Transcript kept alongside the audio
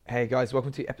Hey guys,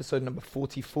 welcome to episode number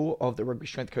 44 of the Rugby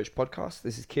Strength Coach podcast.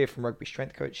 This is Keir from Rugby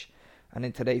Strength Coach, and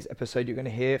in today's episode you're going to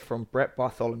hear from Brett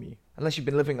Bartholomew. Unless you've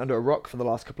been living under a rock for the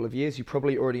last couple of years, you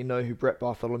probably already know who Brett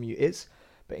Bartholomew is,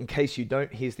 but in case you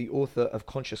don't, he is the author of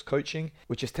Conscious Coaching,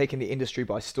 which has taken the industry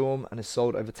by storm and has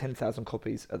sold over 10,000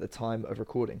 copies at the time of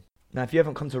recording. Now, if you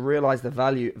haven't come to realize the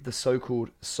value of the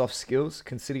so-called soft skills,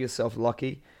 consider yourself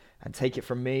lucky. And take it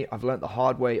from me, I've learned the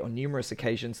hard way on numerous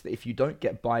occasions that if you don't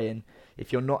get buy-in,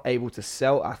 if you're not able to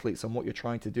sell athletes on what you're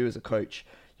trying to do as a coach,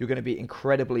 you're going to be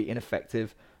incredibly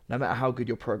ineffective no matter how good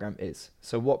your program is.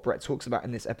 So what Brett talks about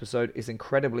in this episode is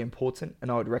incredibly important, and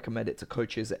I would recommend it to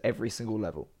coaches at every single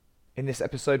level. In this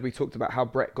episode, we talked about how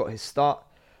Brett got his start,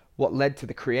 what led to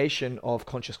the creation of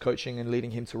Conscious Coaching and leading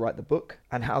him to write the book,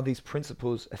 and how these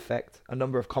principles affect a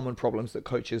number of common problems that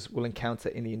coaches will encounter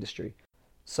in the industry,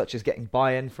 such as getting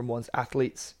buy-in from one's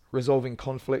athletes, resolving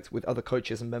conflict with other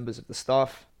coaches and members of the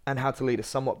staff, and how to lead a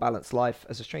somewhat balanced life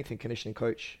as a strength and conditioning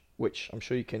coach, which I'm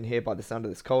sure you can hear by the sound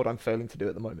of this cold, I'm failing to do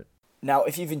at the moment. Now,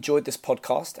 if you've enjoyed this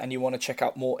podcast and you want to check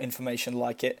out more information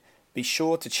like it, be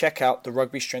sure to check out the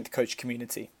Rugby Strength Coach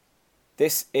community.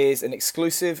 This is an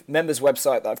exclusive members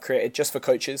website that I've created just for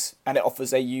coaches, and it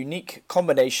offers a unique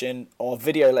combination of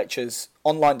video lectures,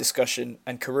 online discussion,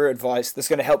 and career advice that's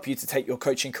going to help you to take your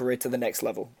coaching career to the next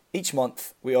level. Each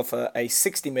month, we offer a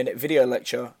 60-minute video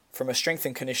lecture from a strength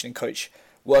and conditioning coach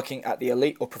working at the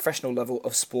elite or professional level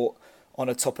of sport on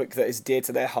a topic that is dear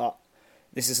to their heart.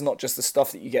 This is not just the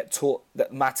stuff that you get taught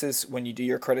that matters when you do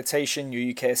your accreditation,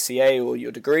 your UKSCA, or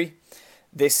your degree.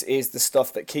 This is the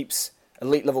stuff that keeps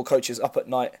elite level coaches up at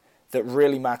night, that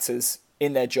really matters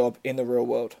in their job in the real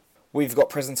world. We've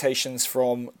got presentations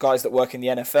from guys that work in the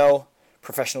NFL,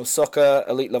 professional soccer,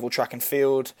 elite level track and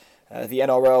field, the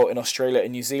NRL in Australia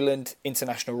and New Zealand,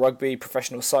 international rugby,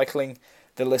 professional cycling,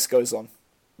 the list goes on.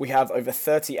 We have over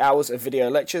 30 hours of video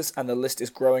lectures, and the list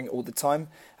is growing all the time,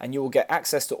 and you will get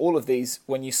access to all of these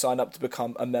when you sign up to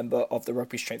become a member of the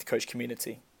Rugby Strength Coach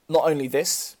community. Not only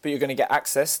this, but you're going to get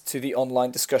access to the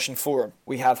online discussion forum.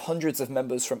 We have hundreds of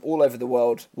members from all over the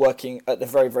world working at the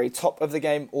very, very top of the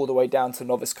game all the way down to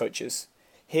novice coaches.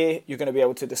 Here, you're going to be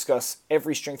able to discuss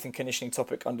every strength and conditioning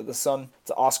topic under the sun,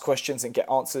 to ask questions and get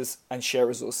answers, and share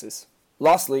resources.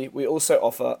 Lastly, we also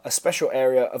offer a special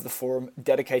area of the forum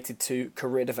dedicated to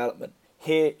career development.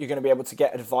 Here, you're going to be able to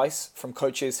get advice from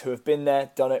coaches who have been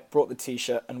there, done it, brought the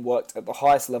t-shirt, and worked at the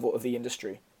highest level of the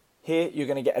industry. Here, you're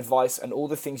going to get advice and all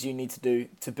the things you need to do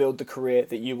to build the career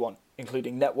that you want,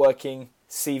 including networking,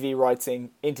 CV writing,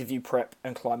 interview prep,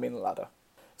 and climbing the ladder.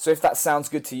 So if that sounds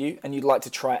good to you and you'd like to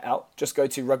try it out, just go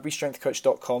to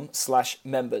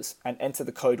rugbystrengthcoach.com/members and enter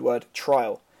the code word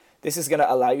TRIAL. This is going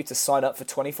to allow you to sign up for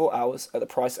 24 hours at the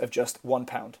price of just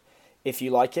 £1. If you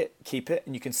like it, keep it,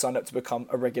 and you can sign up to become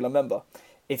a regular member.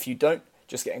 If you don't,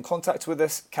 just get in contact with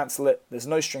us, cancel it, there's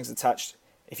no strings attached.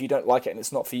 If you don't like it and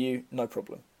it's not for you, no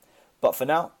problem. But for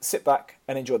now, sit back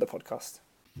and enjoy the podcast.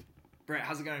 Brett,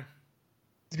 how's it going?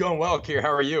 It's going well, Keir.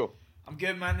 How are you? I'm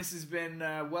good, man. This has been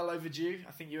well overdue.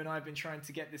 I think you and I have been trying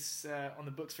to get this on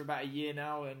the books for about a year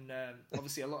now, and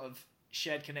obviously a lot of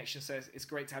shared connections, so it's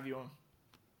great to have you on.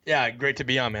 Yeah, great to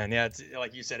be on, man. Yeah, it's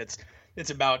like you said, it's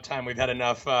about time. We've had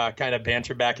enough kind of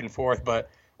banter back and forth, but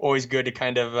always good to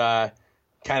kind of, well,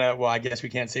 I guess we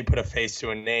can't say put a face to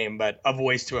a name, but a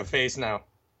voice to a face now.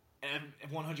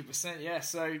 100%, yeah.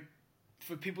 So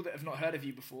for people that have not heard of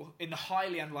you before, in the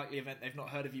highly unlikely event they've not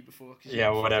heard of you before, yeah,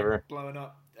 whatever, blowing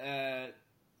up.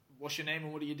 What's your name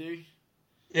and what do you do?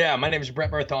 Yeah, my name is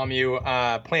Brett Bartholomew.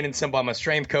 Plain and simple, I'm a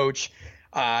strength coach.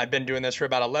 I've been doing this for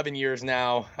about 11 years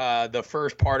now. The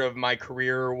first part of my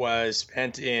career was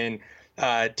spent in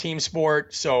team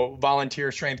sport, so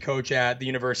volunteer strength coach at the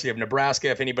University of Nebraska.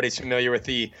 If anybody's familiar with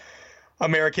the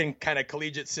American kind of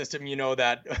collegiate system, you know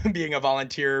that being a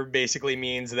volunteer basically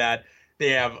means that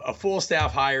they have a full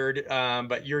staff hired,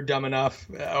 but you're dumb enough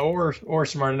or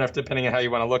smart enough, depending on how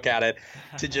you want to look at it,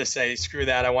 to just say, screw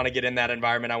that. I want to get in that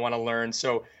environment. I want to learn.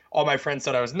 So all my friends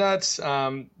thought I was nuts,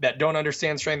 that don't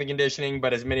understand strength and conditioning,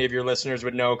 but as many of your listeners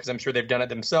would know, because I'm sure they've done it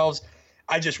themselves,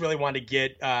 I just really wanted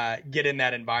to get in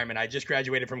that environment. I just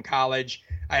graduated from college.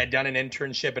 I had done an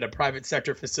internship at a private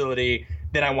sector facility.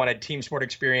 Then I wanted team sport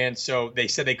experience. So they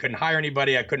said they couldn't hire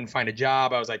anybody. I couldn't find a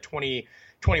job. I was like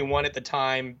 21 at the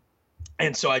time.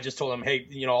 And so I just told them, hey,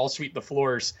 I'll sweep the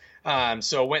floors.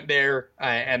 So went there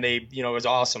and they, it was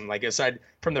awesome. Like aside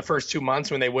from the first 2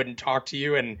 months when they wouldn't talk to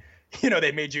you and,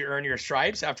 they made you earn your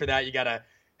stripes. After that, you got to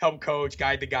help coach,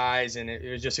 guide the guys. And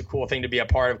it was just a cool thing to be a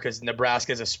part of because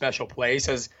Nebraska is a special place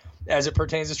as it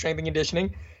pertains to strength and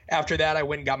conditioning. After that, I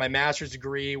went and got my master's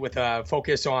degree with a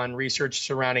focus on research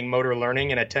surrounding motor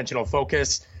learning and attentional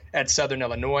focus at Southern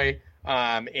Illinois.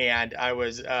 And I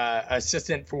was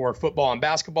assistant for football and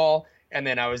basketball. And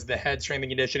then I was the head strength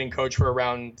and conditioning coach for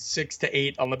around 6 to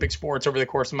 8 Olympic sports over the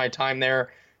course of my time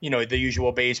there. The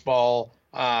usual baseball,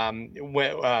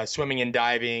 swimming and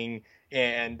diving,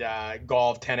 and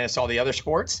golf, tennis, all the other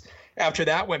sports. After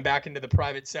that, went back into the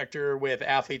private sector with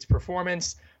Athletes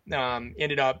Performance.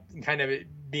 Ended up kind of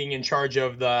being in charge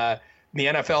of the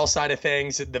NFL side of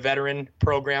things, the veteran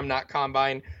program, not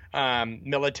combine,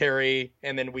 military.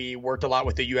 And then we worked a lot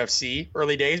with the UFC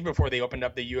early days before they opened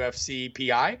up the UFC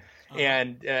PI,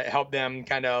 and helped them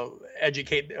kind of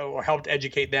helped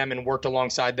educate them and worked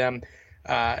alongside them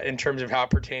in terms of how it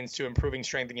pertains to improving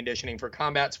strength and conditioning for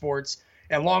combat sports.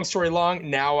 And long story long,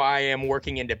 now I am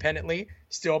working independently,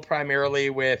 still primarily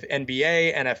with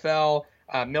NBA, NFL,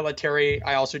 military.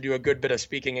 I also do a good bit of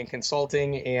speaking and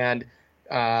consulting, and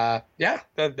that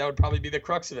would probably be the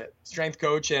crux of it. Strength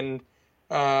coach and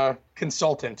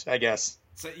consultant, I guess.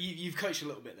 So you've coached a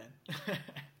little bit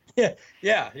then.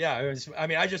 Yeah.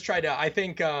 I just tried to, I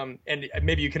think, and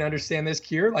maybe you can understand this,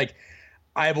 Keir, like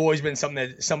I've always been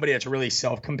somebody that's really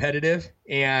self-competitive,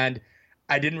 and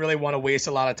I didn't really want to waste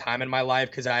a lot of time in my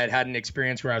life because I had an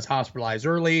experience where I was hospitalized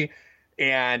early,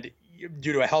 and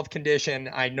due to a health condition,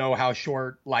 I know how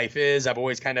short life is. I've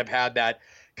always kind of had that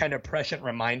kind of prescient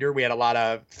reminder. We had a lot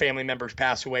of family members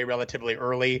pass away relatively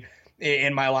early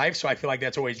in my life, so I feel like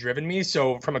that's always driven me.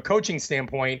 So from a coaching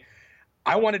standpoint,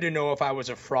 I wanted to know if I was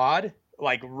a fraud,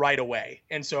 like right away.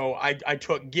 And so I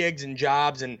took gigs and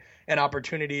jobs and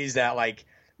opportunities that like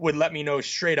would let me know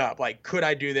straight up, like, could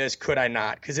I do this? Could I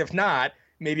not? Because if not,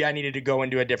 maybe I needed to go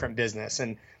into a different business.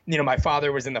 And, my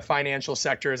father was in the financial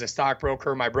sector as a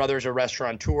stockbroker. My brother's a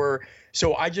restaurateur.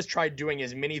 So I just tried doing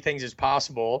as many things as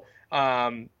possible.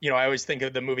 I always think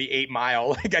of the movie 8 Mile.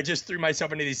 Like I just threw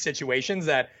myself into these situations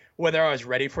that whether I was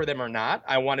ready for them or not,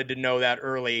 I wanted to know that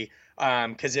early.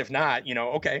 Because if not,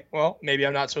 okay, well, maybe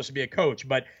I'm not supposed to be a coach.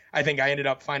 But I think I ended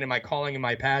up finding my calling and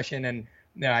my passion. And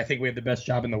I think we have the best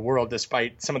job in the world,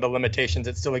 despite some of the limitations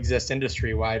that still exist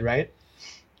industry-wide, right?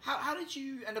 How did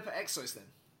you end up at Exos then?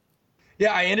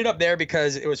 Yeah, I ended up there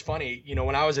because it was funny.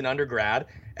 When I was an undergrad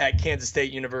at Kansas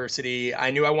State University,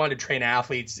 I knew I wanted to train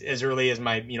athletes as early as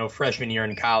my, freshman year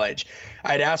in college.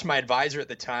 I had asked my advisor at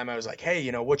the time, I was like, hey,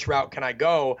 which route can I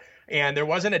go? And there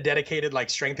wasn't a dedicated like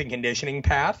strength and conditioning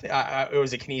path. It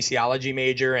was a kinesiology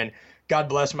major, and God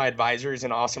bless my advisor, he's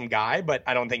an awesome guy, but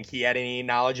I don't think he had any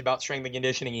knowledge about strength and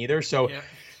conditioning either. So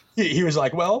he was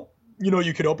like, well,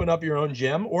 you could open up your own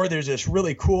gym, or there's this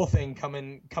really cool thing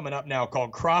coming up now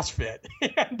called CrossFit.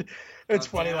 And it's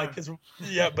funny, like,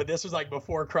 but this was like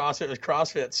before CrossFit was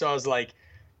CrossFit. So I was like,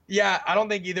 yeah, I don't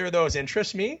think either of those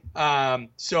interest me.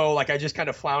 So like I just kind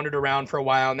of floundered around for a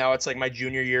while. Now it's like my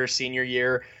junior year, senior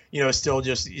year, still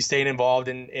just staying involved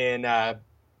in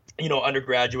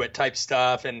undergraduate type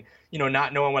stuff, and,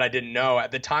 not knowing what I didn't know.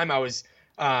 At the time I was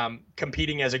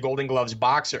competing as a Golden Gloves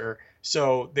boxer.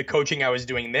 So the coaching I was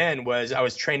doing then was I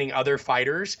was training other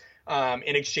fighters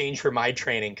in exchange for my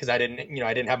training, because I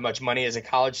didn't have much money as a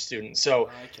college student. So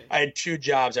I had 2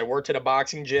 jobs. I worked at a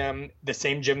boxing gym, the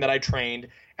same gym that I trained,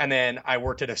 and then I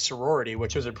worked at a sorority,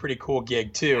 which was a pretty cool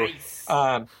gig too. Nice.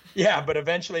 But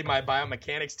eventually my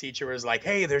biomechanics teacher was like,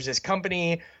 hey, there's this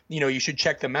company, you should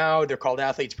check them out. They're called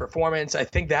Athletes Performance. I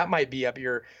think that might be up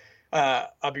your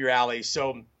alley.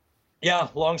 So yeah,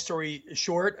 long story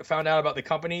short, I found out about the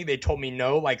company. They told me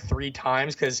no like 3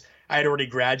 times because I had already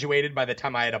graduated by the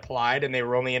time I had applied, and they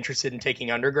were only interested in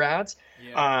taking undergrads.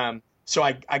 Yeah. So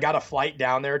I got a flight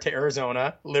down there to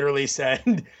Arizona, literally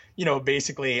said,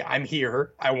 basically, I'm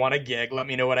here. I want a gig. Let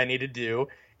me know what I need to do.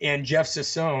 And Jeff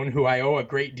Sassone, who I owe a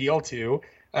great deal to,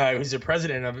 who's the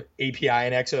president of API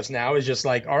and Exos now, is just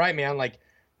like, all right, man, like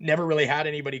never really had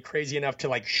anybody crazy enough to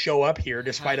like show up here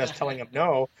despite us telling him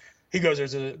no. He goes,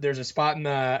 there's a spot in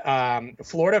the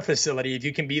Florida facility. If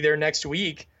you can be there next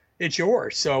week, it's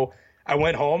yours. So I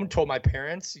went home, told my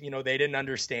parents, they didn't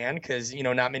understand because,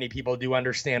 not many people do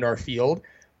understand our field.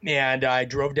 And I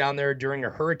drove down there during a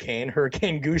Hurricane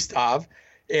Gustav,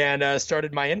 and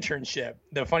started my internship.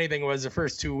 The funny thing was the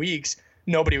first 2 weeks,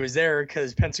 nobody was there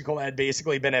because Pensacola had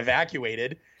basically been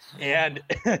evacuated,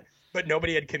 but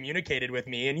nobody had communicated with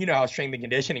me. And you know how strength and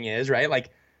conditioning is, right? Like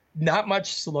not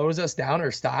much slows us down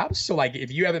or stops. So like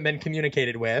if you haven't been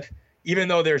communicated with, even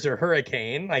though there's a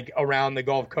hurricane like around the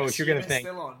Gulf Coast, you're going to think,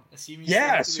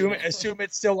 assume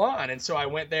it's still on. And so I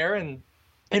went there, and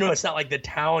it's not like the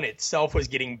town itself was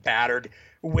getting battered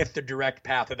with the direct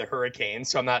path of the hurricane.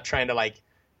 So I'm not trying to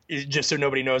just so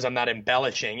nobody knows I'm not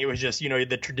embellishing. It was just,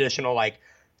 the traditional like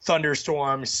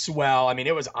thunderstorm, swell. I mean,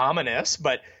 it was ominous,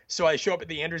 but so I show up at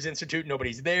the Andrews Institute,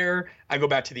 nobody's there. I go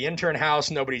back to the intern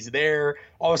house, nobody's there.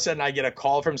 All of a sudden I get a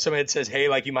call from somebody that says, hey,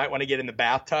 like you might want to get in the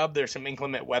bathtub. There's some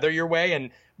inclement weather your way.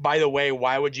 And by the way,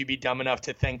 why would you be dumb enough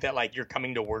to think that like you're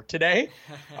coming to work today?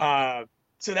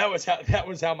 So that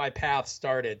was how my path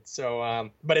started.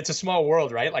 So, but it's a small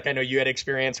world, right? Like I know you had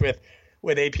experience with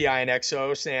API and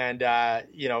Exos, and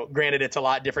granted it's a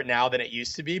lot different now than it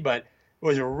used to be, but it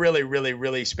was a really, really,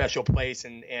 really special place,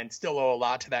 and still owe a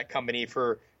lot to that company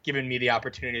for giving me the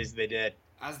opportunities they did.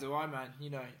 As do I, man.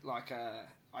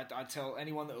 I tell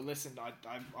anyone that will listen,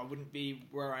 I wouldn't be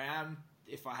where I am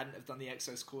if I hadn't have done the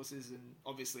Exos courses, and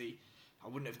obviously I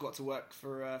wouldn't have got to work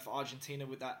for Argentina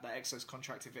with that Exos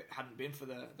contract if it hadn't been for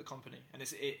the company. And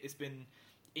it's been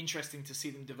interesting to see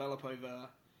them develop over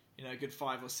a good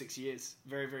 5 or 6 years.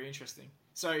 Very, very interesting.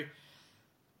 So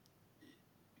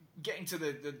getting to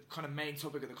the kind of main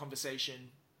topic of the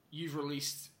conversation, you've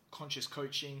released Conscious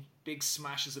Coaching, big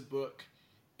smash as a book.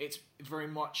 It's very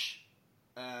much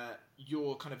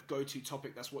your kind of go-to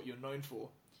topic. That's what you're known for.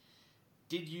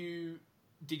 Did you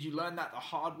learn that the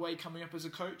hard way coming up as a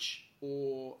coach,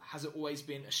 or has it always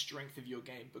been a strength of your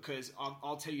game? Because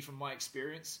I'll tell you from my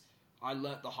experience, I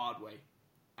learnt the hard way.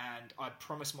 And I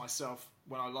promised myself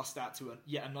when I lost out to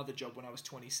yet another job when I was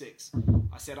 26,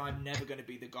 I said, I'm never going to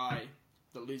be the guy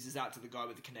that loses out to the guy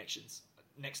with the connections.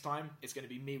 Next time, it's going to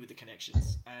be me with the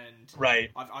connections. And right.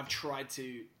 I've tried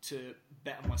to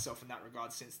better myself in that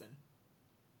regard since then.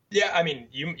 Yeah, I mean,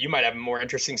 you might have a more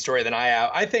interesting story than I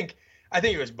have. I think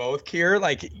it was both, Keir.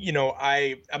 Like,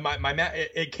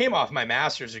 it came off my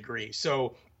master's degree.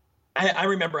 So I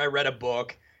remember I read a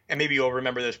book, and maybe you'll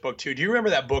remember this book too. Do you remember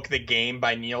that book, The Game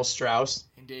by Neil Strauss?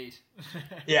 Indeed.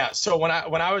 Yeah. So when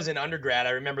I was in undergrad,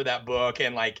 I remember that book,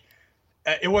 and like,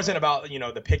 it wasn't about,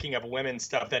 the picking of women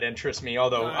stuff that interests me,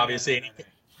 although obviously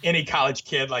any college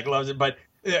kid like loves it. But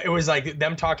it was like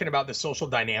them talking about the social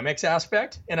dynamics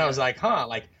aspect. And I was like,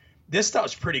 like this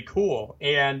stuff's pretty cool.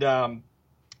 And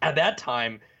at that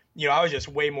time, I was just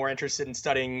way more interested in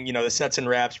studying, the sets and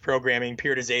reps, programming,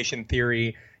 periodization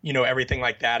theory, everything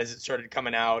like that as it started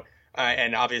coming out.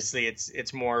 And obviously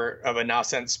it's more of a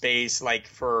nascent space, like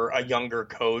for a younger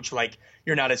coach, like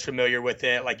you're not as familiar with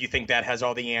it. Like you think that has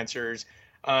all the answers.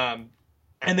 And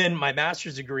then my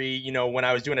master's degree, when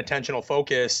I was doing attentional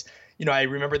focus, I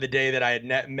remember the day that I had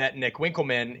met Nick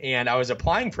Winkelman, and I was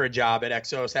applying for a job at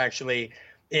Exos actually.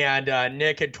 And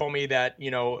Nick had told me that,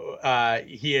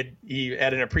 he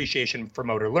had an appreciation for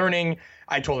motor learning.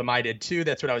 I told him I did too.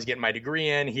 That's what I was getting my degree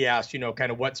in. He asked,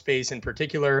 kind of what space in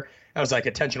particular. I was like,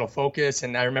 attentional focus.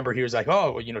 And I remember he was like,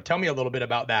 oh, well, tell me a little bit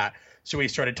about that. So we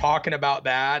started talking about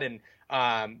that. And,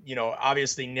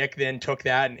 obviously Nick then took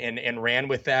that and ran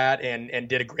with that and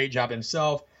did a great job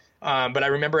himself. But I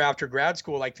remember after grad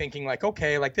school, like thinking like,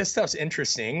 okay, like this stuff's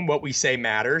interesting. What we say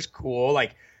matters. Cool.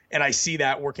 Like, and I see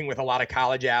that working with a lot of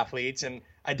college athletes. And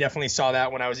I definitely saw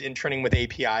that when I was interning with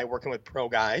API, working with pro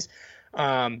guys.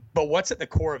 But what's at the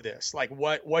core of this? Like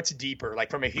what's deeper, like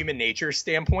from a human nature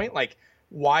standpoint, like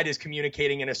why does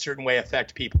communicating in a certain way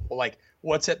affect people? Like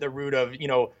what's at the root of,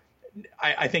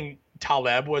 I think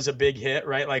Taleb was a big hit,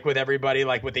 right? Like with everybody,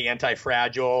 like with the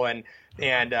anti-fragile and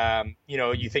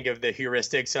you think of the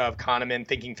heuristics of Kahneman,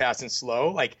 thinking fast and slow,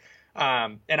 like,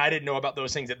 and I didn't know about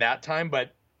those things at that time,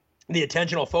 but the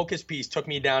attentional focus piece took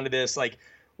me down to this, like,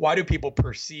 why do people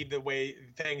perceive the way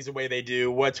they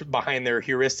do? What's behind their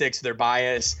heuristics, their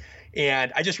bias?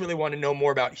 And I just really want to know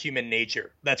more about human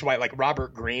nature. That's why like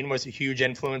Robert Greene was a huge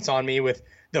influence on me with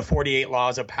the 48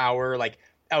 laws of power. Like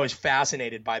I was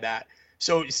fascinated by that.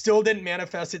 So it still didn't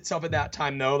manifest itself at that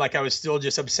time though. Like I was still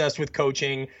just obsessed with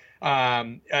coaching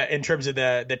in terms of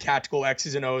the tactical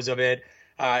X's and O's of it.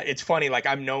 It's funny, like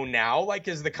I'm known now, like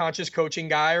as the conscious coaching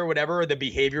guy or whatever, the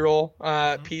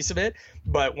behavioral piece of it.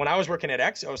 But when I was working at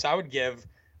Exos, I would give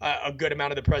a good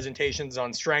amount of the presentations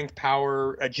on strength,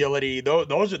 power, agility.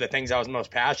 Those are the things I was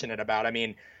most passionate about. I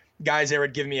mean, guys there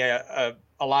would give me a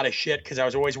lot of shit because I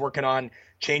was always working on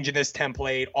changing this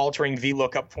template, altering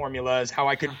VLOOKUP formulas, how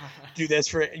I could do this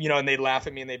for, and they'd laugh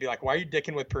at me and they'd be like, why are you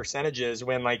dicking with percentages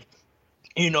when like,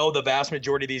 the vast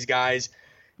majority of these guys,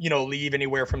 leave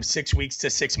anywhere from 6 weeks to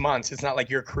 6 months. It's not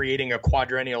like you're creating a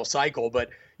quadrennial cycle,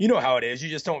 but you know how it is. You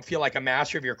just don't feel like a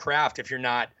master of your craft if you're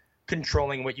not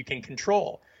controlling what you can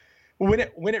control. When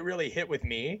it really hit with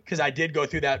me, because I did go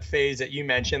through that phase that you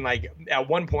mentioned, like at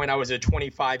one point I was a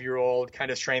 25-year-old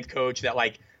kind of strength coach that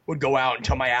like would go out and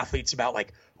tell my athletes about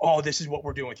like, oh, this is what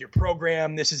we're doing with your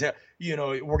program. This is we're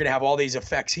going to have all these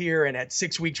effects here. And at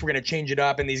 6 weeks, we're going to change it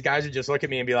up. And these guys would just look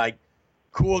at me and be like,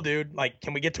 cool, dude, like,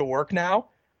 can we get to work now?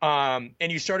 And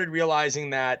you started realizing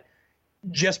that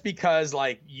just because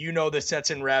like, the sets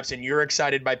and reps and you're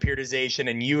excited by periodization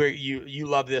and you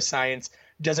love this science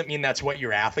doesn't mean that's what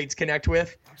your athletes connect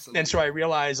with. Absolutely. And so I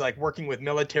realized, like, working with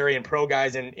military and pro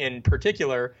guys in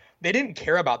particular, they didn't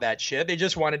care about that shit. They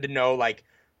just wanted to know, like,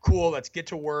 cool, let's get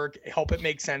to work, help it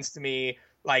make sense to me.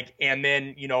 Like, and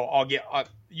then, I'll get,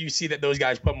 you see that those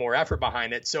guys put more effort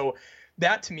behind it. So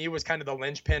that to me was kind of the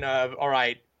linchpin of, all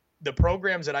right, the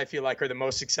programs that I feel like are the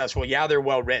most successful, yeah, they're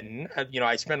well written.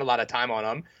 I spend a lot of time on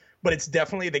them, but it's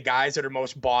definitely the guys that are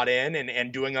most bought in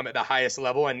and doing them at the highest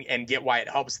level and get why it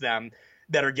helps them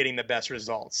that are getting the best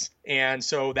results. And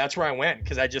so that's where I went,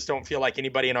 because I just don't feel like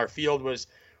anybody in our field was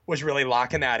really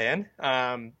locking that in.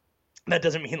 That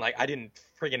doesn't mean like I didn't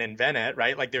friggin' invent it,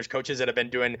 right? Like there's coaches that have been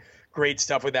doing great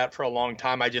stuff with that for a long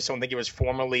time. I just don't think it was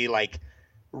formally like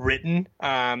written.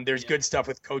 There's good stuff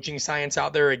with coaching science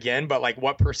out there again, but like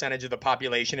what percentage of the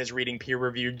population is reading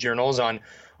peer-reviewed journals on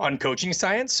coaching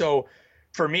science? So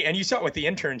for me, and you saw it with the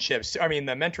internships, the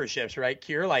mentorships, right,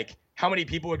 Kier? Like how many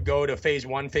people would go to phase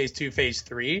 1, phase 2, phase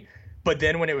 3, but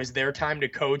then when it was their time to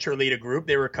coach or lead a group,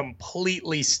 they were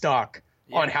completely stuck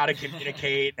on how to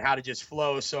communicate and how to just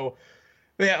flow. So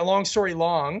yeah, long story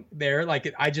long there,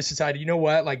 like I just decided, you know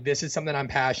what, like this is something I'm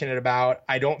passionate about.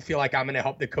 I don't feel like I'm going to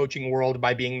help the coaching world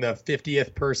by being the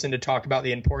 50th person to talk about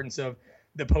the importance of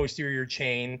the posterior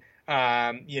chain.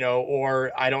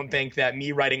 Or I don't think that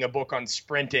me writing a book on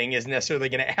sprinting is necessarily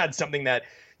going to add something that,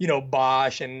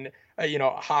 Bosch and,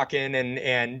 Hawken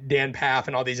and Dan Paff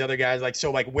and all these other guys, like,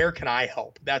 so like, where can I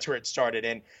help? That's where it started.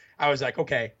 And I was like,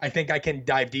 okay, I think I can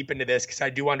dive deep into this because I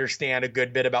do understand a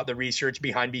good bit about the research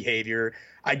behind behavior.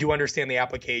 I do understand the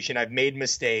application. I've made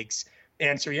mistakes.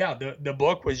 And so, yeah, the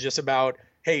book was just about,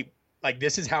 hey, like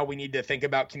this is how we need to think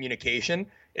about communication.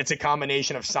 It's a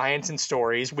combination of science and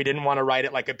stories. We didn't want to write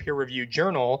it like a peer-reviewed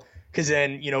journal because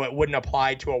then, it wouldn't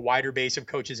apply to a wider base of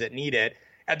coaches that need it.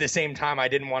 At the same time, I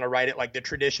didn't want to write it like the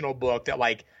traditional book that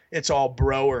like it's all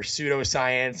bro or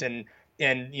pseudoscience and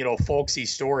folksy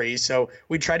stories. So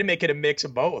we try to make it a mix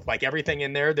of both, like everything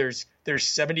in there. There's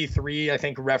 73, I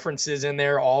think, references in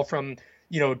there, all from,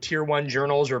 tier 1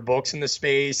 journals or books in the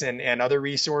space and other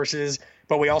resources.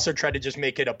 But we also try to just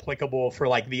make it applicable for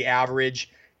like the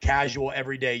average casual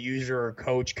everyday user or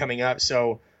coach coming up.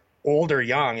 So old or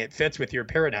young, it fits with your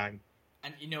paradigm.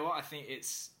 And you know what? I think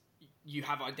you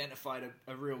have identified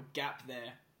a real gap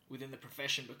there within the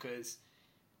profession, because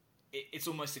it's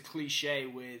almost a cliche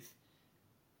with,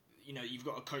 you've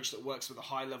got a coach that works with a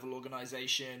high-level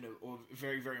organization or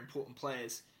very, very important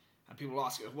players, and people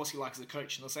ask, what's he like as a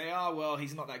coach? And they'll say, oh, well,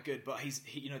 he's not that good, but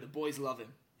he the boys love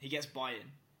him. He gets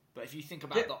buy-in. But if you think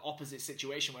about the opposite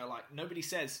situation where, like, nobody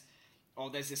says, oh,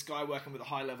 there's this guy working with a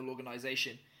high-level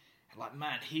organization, and, like,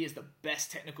 man, he is the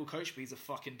best technical coach, but he's a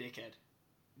fucking dickhead.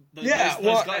 Those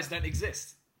guys don't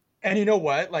exist. And you know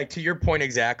what? Like, to your point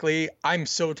exactly, I'm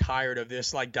so tired of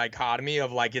this like dichotomy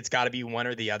of like it's got to be one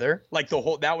or the other. Like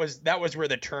that was where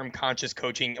the term conscious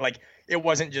coaching, like it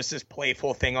wasn't just this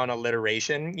playful thing on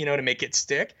alliteration, to make it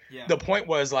stick. Yeah. The point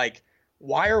was like,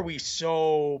 why are we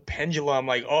so pendulum?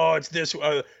 Like, oh, it's this.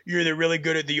 You're either really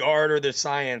good at the art or the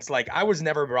science. Like, I was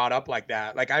never brought up like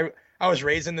that. Like I was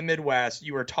raised in the Midwest.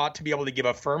 You were taught to be able to give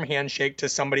a firm handshake to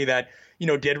somebody that,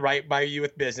 did right by you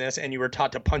with business, and you were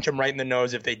taught to punch them right in the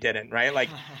nose if they didn't, right? Like,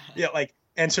 yeah, like,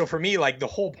 and so for me, like the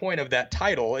whole point of that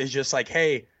title is just like,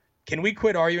 hey, can we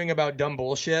quit arguing about dumb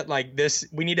bullshit? Like this,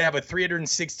 we need to have a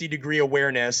 360-degree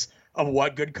awareness of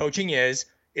what good coaching is.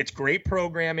 It's great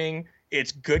programming.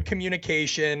 It's good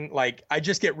communication. Like, I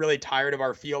just get really tired of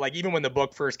our field. Like, even when the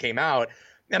book first came out,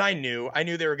 and I knew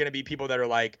there were going to be people that are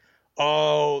like,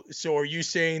 oh, so are you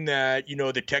saying that,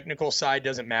 the technical side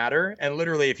doesn't matter? And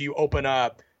literally, if you open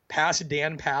up past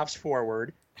Dan Paff's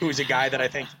forward, who is a guy that I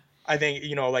think,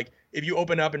 like if you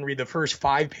open up and read the first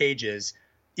 5 pages,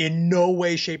 in no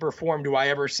way, shape, or form do I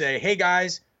ever say, hey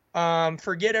guys,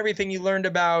 forget everything you learned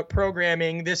about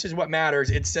programming. This is what matters.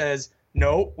 It says,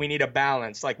 no, we need a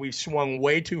balance. Like, we've swung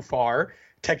way too far.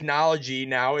 Technology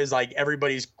now is like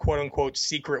everybody's quote unquote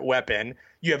secret weapon.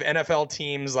 You have NFL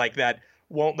teams like that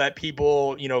won't let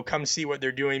people, come see what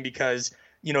they're doing because,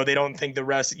 they don't think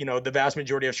the vast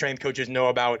majority of strength coaches know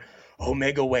about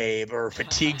omega wave or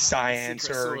fatigue science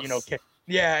or,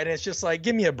 yeah. And it's just like,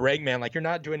 give me a break, man. Like, you're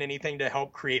not doing anything to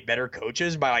help create better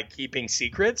coaches by like keeping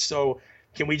secrets. So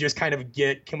can we just kind of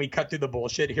can we cut through the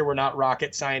bullshit here? We're not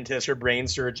rocket scientists or brain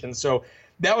surgeons. So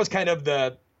that was kind of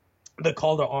the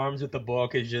call to arms with the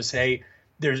book, is just, hey,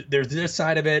 there's this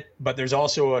side of it, but there's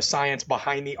also a science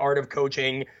behind the art of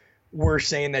coaching. We're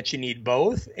saying that you need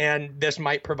both, and this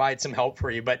might provide some help for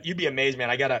you. But you'd be amazed, man.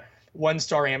 I got a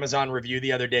 1-star Amazon review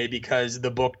the other day because the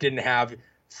book didn't have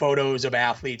photos of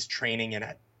athletes training in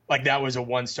it. Like that was a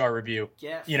 1-star review.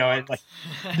 Yeah. And like,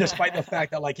 despite the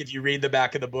fact that like, if you read the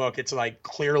back of the book, it's like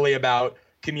clearly about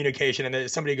communication. And then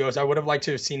somebody goes, I would have liked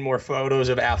to have seen more photos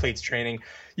of athletes training.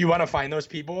 You want to find those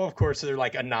people. Of course, they're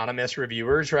like anonymous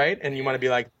reviewers, right? And you want to be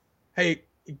like, hey,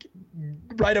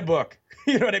 write a book.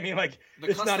 You know what I mean? Like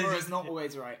the customer is not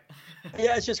always right.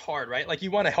 Yeah, it's just hard, right? Like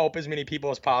you want to help as many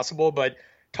people as possible, but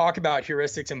talk about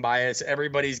heuristics and bias.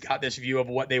 Everybody's got this view of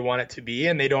what they want it to be,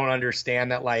 and they don't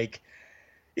understand that like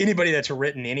anybody that's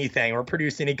written anything or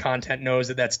produced any content knows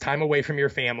that that's time away from your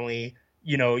family.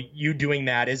 You doing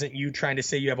that isn't you trying to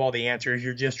say you have all the answers.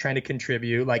 You're just trying to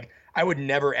contribute. Like I would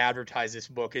never advertise this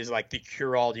book as like the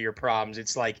cure all to your problems.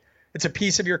 It's like, it's a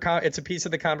piece of it's a piece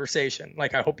of the conversation.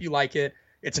 Like, I hope you like it.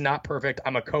 It's not perfect.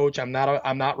 I'm a coach. I'm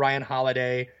not Ryan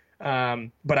Holiday.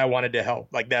 But I wanted to help.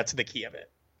 Like that's the key of it.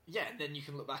 Yeah. And then you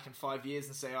can look back in 5 years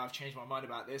and say, oh, I've changed my mind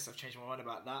about this. I've changed my mind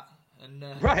about that. And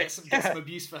get some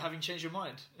abuse for having changed your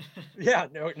mind. Yeah,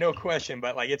 no question.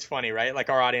 But like, it's funny, right? Like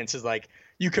our audience is like,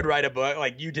 you could write a book,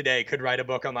 like you today could write a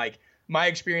book on like my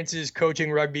experiences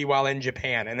coaching rugby while in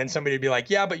Japan. And then somebody would be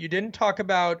like, yeah, but you didn't talk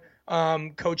about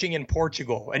coaching in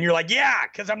Portugal. And you're like, yeah,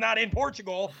 because I'm not in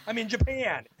Portugal, I'm in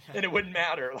Japan. And it wouldn't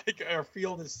matter. Like our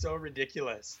field is so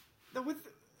ridiculous. Now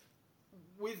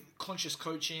with conscious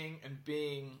coaching and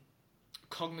being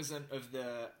cognizant of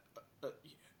the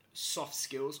soft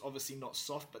skills, obviously not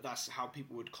soft, but that's how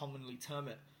people would commonly term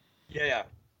it. Yeah.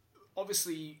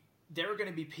 Obviously, there are going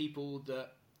to be people that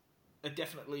are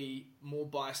definitely more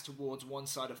biased towards one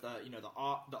side of the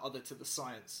art, the other to the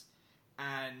science.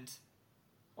 And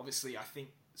obviously, I think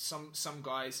some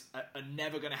guys are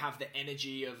never going to have the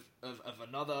energy of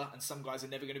another, and some guys are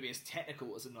never going to be as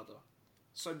technical as another.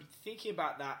 So thinking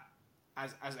about that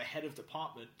as a head of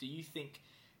department, do you think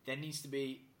there needs to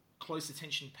be close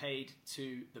attention paid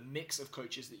to the mix of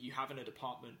coaches that you have in a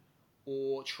department,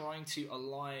 or trying to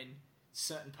align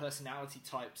certain personality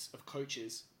types of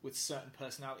coaches with certain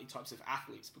personality types of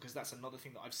athletes? Because that's another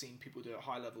thing that I've seen people do at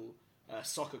high level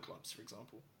soccer clubs, for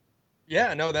example.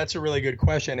 Yeah, no, that's a really good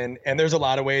question. And there's a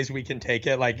lot of ways we can take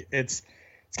it. Like it's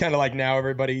kind of like now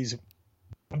everybody's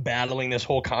battling this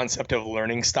whole concept of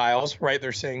learning styles, right?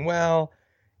 They're saying, well,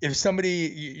 if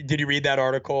somebody, did you read that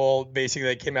article basically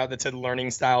that came out that said learning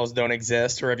styles don't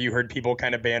exist? Or have you heard people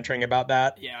kind of bantering about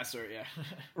that? Yeah, I saw it, yeah.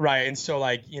 Right. And so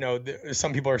like,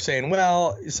 some people are saying,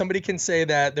 well, somebody can say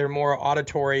that they're more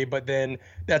auditory, but then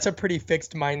that's a pretty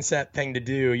fixed mindset thing to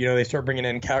do. They start bringing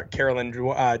in Carolyn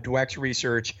Dweck's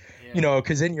research,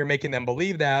 because then you're making them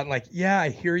believe that. Like, yeah, I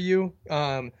hear you.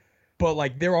 But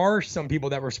like, there are some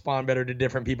people that respond better to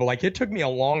different people. Like it took me a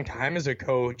long time as a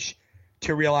coach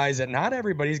to realize that not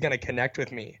everybody's going to connect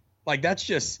with me. Like that's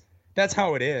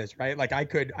how it is, right? Like I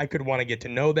could want to get to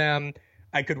know them.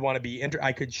 I could want to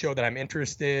I could show that I'm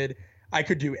interested. I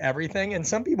could do everything. And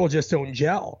some people just don't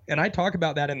gel. And I talk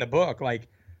about that in the book. Like,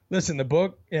 listen, the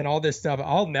book and all this stuff,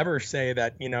 I'll never say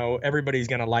that, everybody's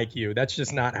going to like you. That's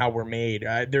just not how we're made.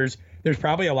 There's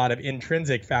probably a lot of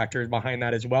intrinsic factors behind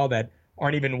that as well that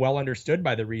aren't even well understood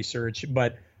by the research,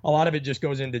 but a lot of it just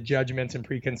goes into judgments and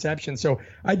preconceptions. So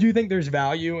I do think there's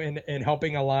value in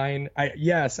helping align. I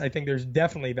think there's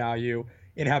definitely value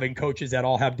in having coaches that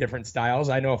all have different styles.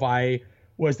 I know if I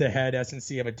was the head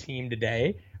S&C of a team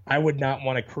today, I would not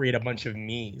want to create a bunch of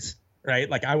me's, right?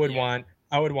 Like I would want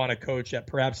a coach that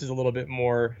perhaps is a little bit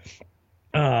more,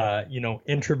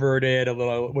 introverted a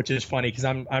little, which is funny because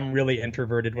I'm really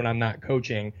introverted when I'm not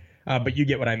coaching. But you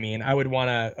get what I mean. I would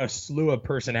want a slew of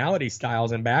personality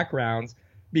styles and backgrounds,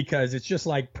 because it's just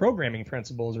like programming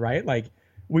principles, right? Like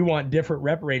we want different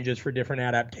rep ranges for different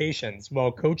adaptations. Well,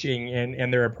 coaching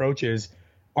and their approaches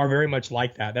are very much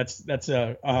like that. That's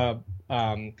a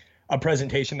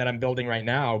presentation that I'm building right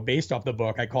now based off the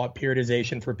book. I call it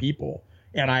periodization for people.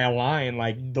 And I align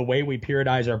like the way we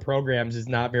periodize our programs is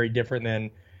not very different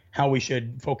than how we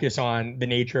should focus on the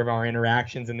nature of our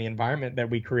interactions and the environment that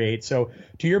we create. So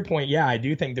to your point, yeah, I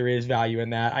do think there is value in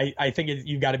that. I think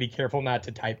you've got to be careful not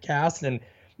to typecast. And,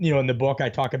 in the book, I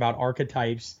talk about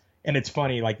archetypes, and it's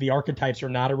funny, like the archetypes are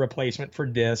not a replacement for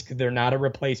DISC. They're not a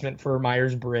replacement for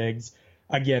Myers-Briggs.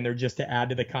 Again, they're just to add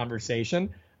to the conversation.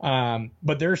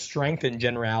 But there's strength in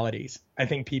generalities. I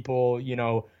think people,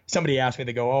 somebody asked me,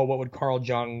 they go, oh, what would Carl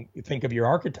Jung think of your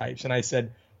archetypes? And I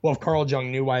said, well, if Carl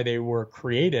Jung knew why they were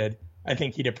created, I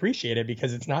think he'd appreciate it,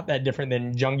 because it's not that different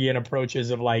than Jungian approaches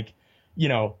of like,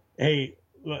 hey,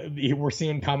 we're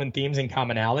seeing common themes and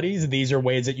commonalities. These are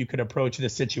ways that you could approach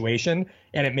this situation,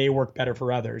 and it may work better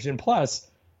for others. And plus,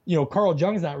 Carl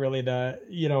Jung's not really the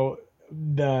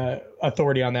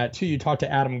authority on that too. You talk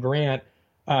to Adam Grant,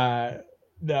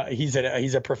 he's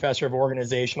a professor of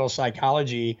organizational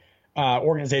psychology,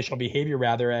 organizational behavior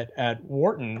rather at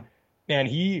Wharton. And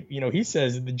he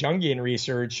says the Jungian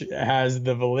research has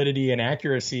the validity and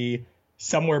accuracy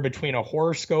somewhere between a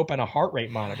horoscope and a heart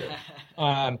rate monitor.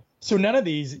 So none of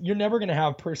these, you're never going to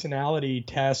have personality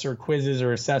tests or quizzes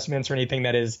or assessments or anything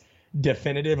that is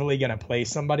definitively going to place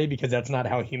somebody, because that's not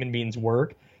how human beings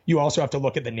work. You also have to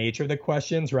look at the nature of the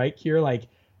questions, right, Kier? Like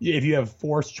if you have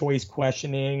forced choice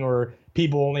questioning, or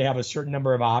people only have a certain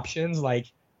number of options,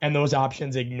 and those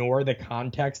options ignore the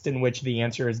context in which the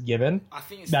answer is given. I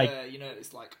think it's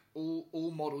it's like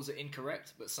all models are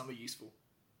incorrect, but some are useful.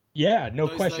 Yeah, no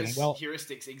question. Those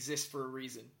heuristics exist for a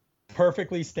reason.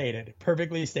 Perfectly stated.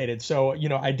 So,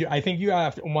 I think you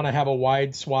want to have a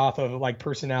wide swath of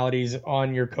personalities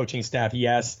on your coaching staff.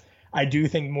 Yes, I do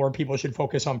think more people should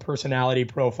focus on personality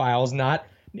profiles.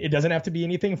 It doesn't have to be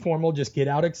anything formal. Just get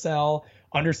out Excel,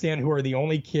 understand who are the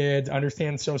only kids,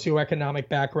 understand socioeconomic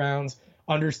backgrounds,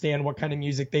 understand what kind of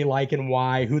music they like and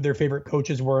why, who their favorite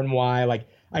coaches were and why.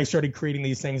 I started creating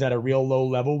these things at a real low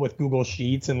level with Google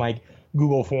Sheets and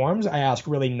Google Forms. I ask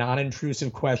really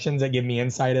non-intrusive questions that give me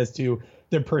insight as to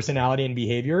their personality and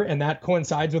behavior, and that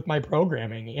coincides with my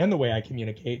programming and the way I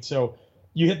communicate. So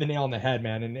you hit the nail on the head,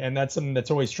 man. And that's something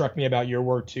that's always struck me about your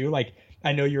work too.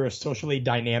 I know you're a socially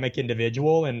dynamic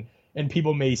individual, and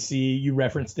people may see, you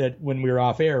referenced it when we were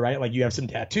off air, right? You have some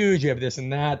tattoos, you have this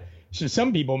and that. So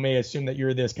some people may assume that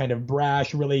you're this kind of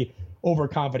brash, really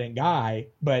overconfident guy,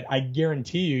 but I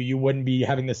guarantee you wouldn't be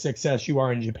having the success you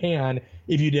are in Japan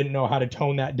if you didn't know how to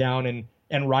tone that down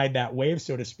and ride that wave,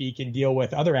 so to speak, and deal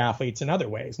with other athletes in other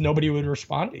ways. Nobody would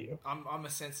respond to you. I'm a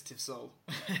sensitive soul,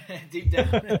 deep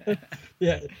down.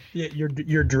 yeah,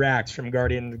 you're Drax from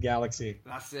Guardian of the Galaxy.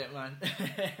 That's it, man.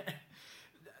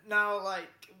 Now,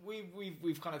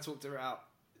 we've kind of talked about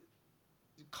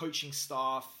coaching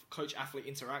staff, coach-athlete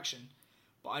interaction.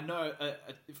 But I know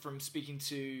from speaking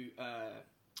to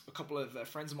a couple of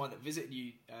friends of mine that visited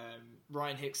you,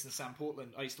 Ryan Hicks and Sam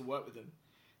Portland, I used to work with them.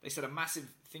 They said a massive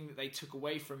thing that they took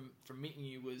away from meeting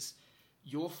you was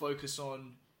your focus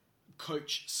on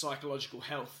coach psychological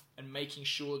health and making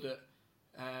sure that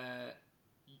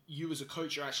you as a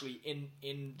coach are actually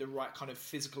in the right kind of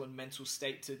physical and mental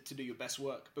state to do your best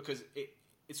work. Because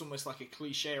it's almost like a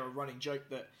cliche or a running joke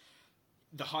that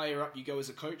the higher up you go as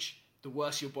a coach, the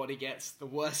worse your body gets, the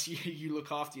worse you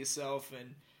look after yourself.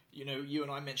 And, you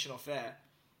and I mentioned off air,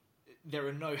 there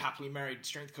are no happily married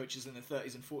strength coaches in their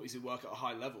 30s and 40s who work at a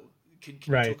high level. Can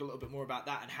you talk a little bit more about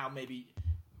that and how maybe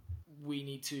we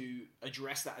need to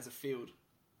address that as a field?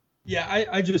 Yeah,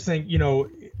 I just think,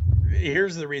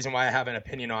 here's the reason why I have an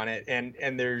opinion on it.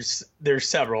 And there's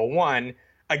several. One,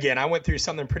 again, I went through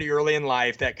something pretty early in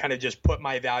life that kind of just put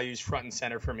my values front and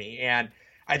center for me. And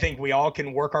I think we all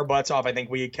can work our butts off. I think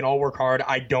we can all work hard.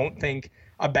 I don't think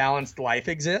a balanced life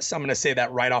exists. I'm going to say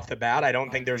that right off the bat. I don't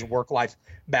think there's work-life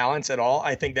balance at all.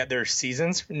 I think that there's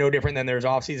seasons, no different than there's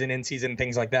off-season, in-season,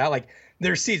 things like that.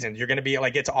 There's seasons. You're going to be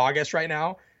it's August right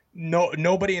now.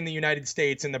 Nobody in the United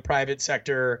States in the private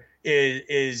sector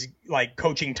is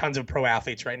coaching tons of pro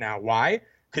athletes right now. Why?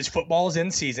 Because football is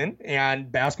in season and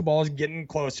basketball is getting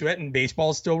close to it and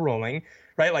baseball is still rolling.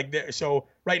 Right. So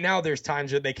right now there's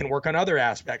times that they can work on other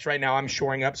aspects. Right now I'm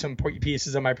shoring up some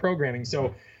pieces of my programming.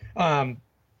 So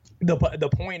the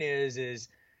point is,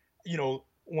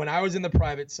 when I was in the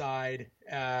private side,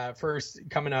 first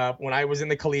coming up, when I was in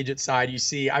the collegiate side,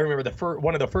 I remember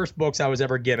one of the first books I was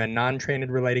ever given,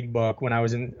 non-training related book when I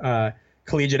was in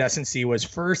collegiate S&C was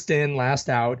First In, Last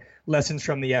Out, Lessons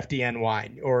from the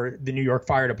FDNY or the New York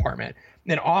Fire Department.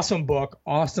 An awesome book,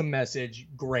 awesome message,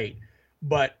 great.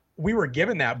 But we were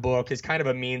given that book as kind of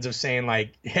a means of saying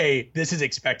hey, this is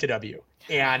expected of you.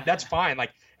 And that's fine.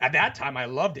 At that time, I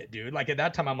loved it, dude. At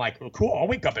that time, I'm well, cool. I'll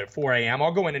wake up at 4 a.m.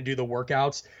 I'll go in and do the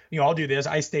workouts. I'll do this.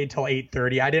 I stayed till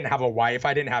 8:30. I didn't have a wife.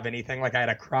 I didn't have anything. I had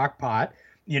a crock pot,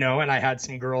 and I had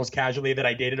some girls casually that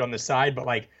I dated on the side. But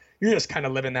you're just kind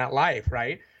of living that life,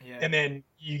 right? Yeah. And then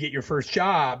you get your first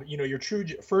job, your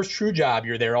first true job.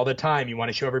 You're there all the time. You want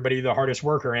to show everybody you're the hardest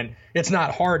worker. And it's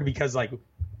not hard because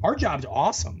our job's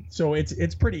awesome. So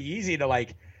it's pretty easy to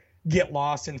get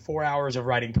lost in 4 hours of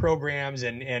writing programs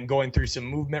and going through some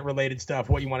movement related stuff,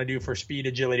 what you want to do for speed,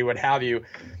 agility, what have you.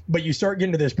 But you start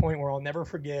getting to this point where I'll never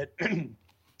forget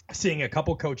seeing a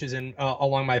couple coaches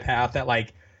along my path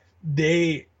that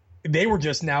they were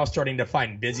just now starting to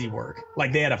find busy work.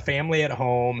 They had a family at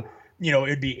home,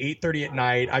 it'd be 8:30 at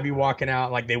night. I'd be walking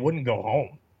out, they wouldn't go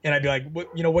home. And I'd be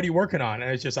what are you working on?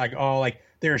 And it's just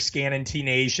they're scanning T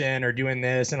Nation or doing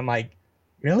this. And I'm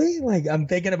really? I'm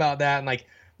thinking about that. And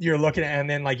you're looking at, and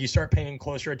then like you start paying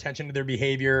closer attention to their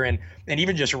behavior, and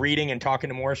even just reading and talking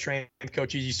to more strength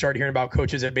coaches, you start hearing about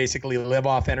coaches that basically live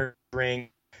off entering.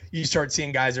 You start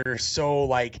seeing guys that are so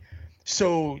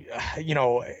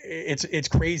it's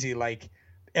crazy. Like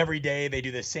every day they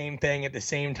do the same thing at the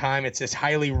same time. It's just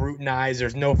highly routinized.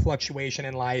 There's no fluctuation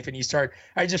in life. And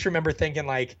I just remember thinking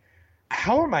like,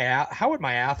 how would my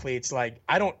athletes, like,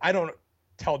 I don't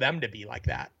tell them to be like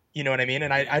that. You know what I mean?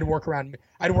 And I'd work around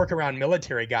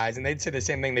military guys, and they'd say the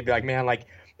same thing. They'd be like, man, like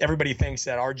everybody thinks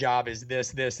that our job is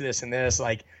this, and this.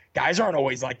 Like guys aren't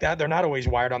always like that. They're not always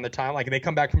wired on the time. Like they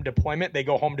come back from deployment, they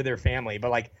go home to their family.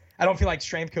 But like, I don't feel like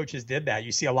strength coaches did that.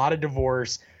 You see a lot of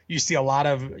divorce. You see a lot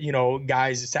of,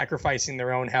 guys sacrificing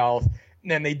their own health.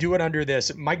 And then they do it under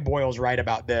this. Mike Boyle's right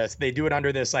about this. They do it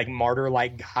under this like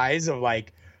martyr-like guise of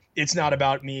like, it's not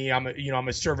about me. I'm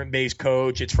a servant-based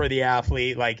coach. It's for the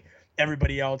athlete. Like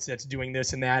everybody else that's doing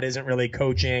this and that isn't really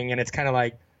coaching. And it's kind of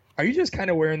like, are you just kind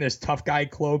of wearing this tough guy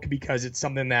cloak because it's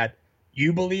something that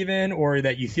you believe in, or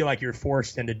that you feel like you're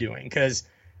forced into doing? Because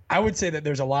I would say that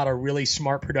there's a lot of really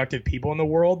smart, productive people in the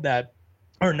world that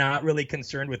are not really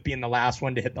concerned with being the last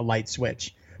one to hit the light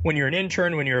switch. When you're an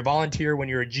intern, when you're a volunteer, when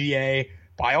you're a GA,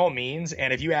 by all means.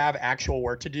 And if you have actual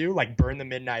work to do, like burn the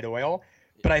midnight oil.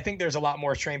 But I think there's a lot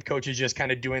more strength coaches just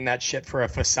kind of doing that shit for a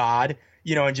facade,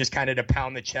 and just kind of to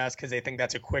pound the chest because they think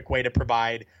that's a quick way to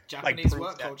provide Japanese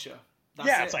work culture. That's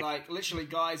yeah, it. It's like literally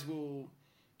guys will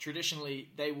traditionally,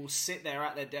 they will sit there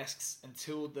at their desks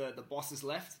until the boss has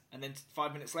left, and then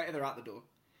 5 minutes later they're out the door.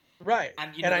 Right.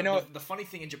 And I know the funny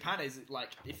thing in Japan is like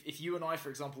if you and I, for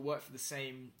example, work for the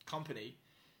same company,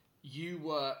 you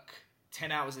work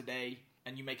 10 hours a day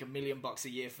and you make $1 million a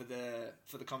year for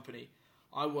the company.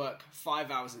 I work 5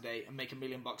 hours a day and make $1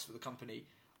 million for the company.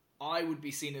 I would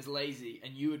be seen as lazy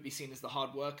and you would be seen as the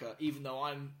hard worker, even though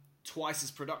I'm twice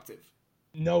as productive.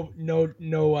 No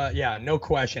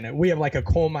question. We have like a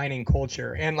coal mining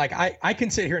culture. And like, I can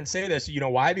sit here and say this,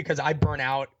 why? Because I burn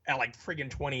out at like friggin'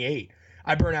 28.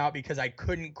 I burn out because I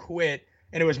couldn't quit,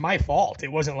 and it was my fault.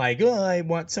 It wasn't like, oh, I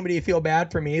want somebody to feel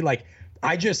bad for me. Like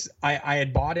I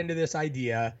had bought into this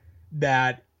idea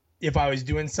that if I was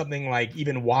doing something like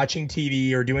even watching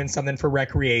TV or doing something for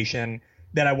recreation,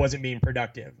 that I wasn't being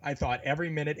productive. I thought every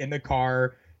minute in the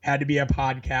car had to be a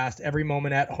podcast. Every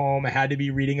moment at home, I had to be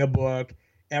reading a book.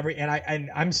 I'm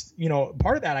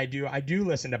part of that. I do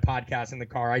listen to podcasts in the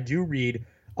car. I do read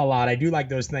a lot. I do like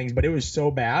those things, but it was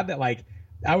so bad that like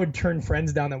I would turn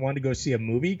friends down that wanted to go see a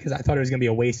movie because I thought it was going to be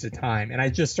a waste of time. And I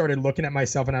just started looking at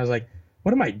myself and I was like,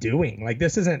 what am I doing? Like,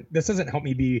 this doesn't help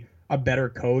me be a better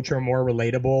coach or more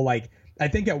relatable. Like, I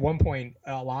think at one point,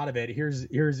 a lot of it, here's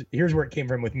where it came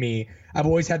from with me. I've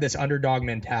always had this underdog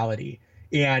mentality,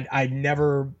 and I've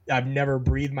never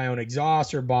breathed my own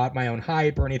exhaust or bought my own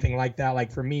hype or anything like that.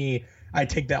 Like for me, I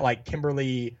take that like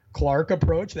Kimberly Clark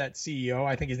approach, that CEO,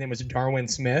 I think his name was Darwin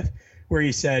Smith, where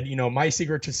he said, my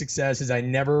secret to success is I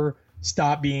never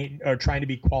stop being or trying to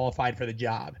be qualified for the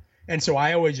job. And so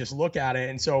I always just look at it.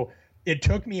 And so it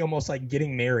took me almost like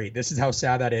getting married. This is how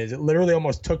sad that is. It literally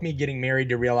almost took me getting married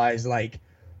to realize like,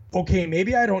 okay,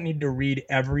 maybe I don't need to read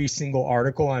every single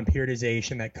article on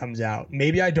periodization that comes out.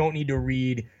 Maybe I don't need to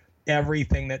read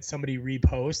everything that somebody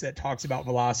reposts that talks about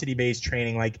velocity-based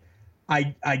training. Like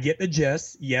I get the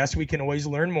gist. Yes, we can always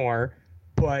learn more,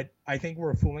 but I think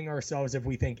we're fooling ourselves if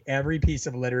we think every piece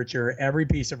of literature, every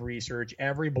piece of research,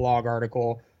 every blog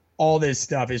article, all this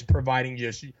stuff is providing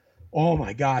just, oh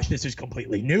my gosh, this is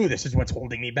completely new. This is what's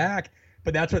holding me back.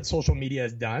 But that's what social media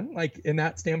has done. Like in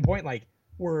that standpoint, like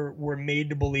we're made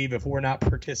to believe if we're not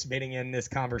participating in this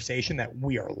conversation that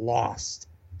we are lost.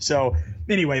 So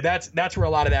anyway, that's where a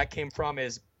lot of that came from.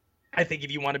 Is I think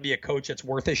if you want to be a coach that's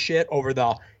worth a shit over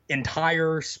the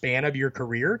entire span of your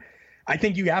career, I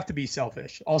think you have to be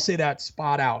selfish. I'll say that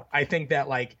spot out. I think that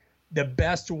like the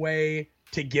best way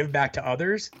to give back to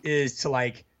others is to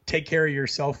like take care of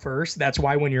yourself first. That's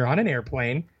why when you're on an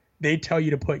airplane, they tell you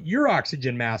to put your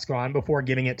oxygen mask on before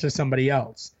giving it to somebody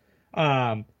else.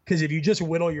 Because if you just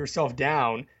whittle yourself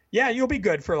down, yeah, you'll be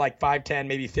good for like 5, 10,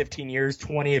 maybe 15 years,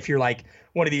 20 if you're like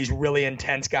one of these really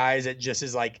intense guys that just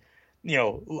is like,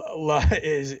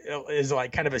 is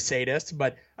like kind of a sadist.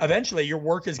 But eventually your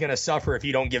work is going to suffer if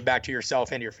you don't give back to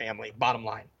yourself and your family. Bottom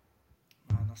line.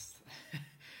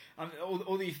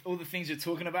 All the things you're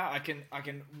talking about, I can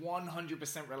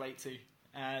 100% relate to.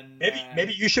 And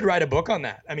maybe you should write a book on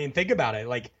that. I mean, think about it.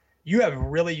 Like you have a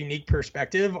really unique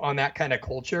perspective on that kind of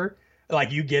culture.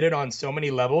 Like you get it on so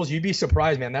many levels. You'd be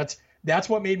surprised, man. That's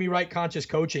what made me write Conscious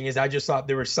Coaching. Is I just thought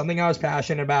there was something I was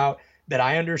passionate about that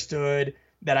I understood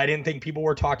that I didn't think people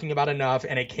were talking about enough,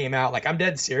 and it came out. Like I'm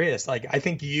dead serious. Like I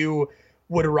think you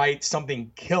would write something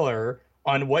killer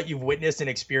on what you've witnessed and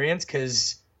experienced,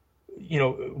 because,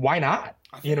 why not?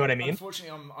 You know what I mean?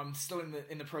 Unfortunately, I'm still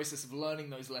in the process of learning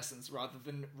those lessons rather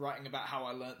than writing about how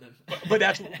I learned them. But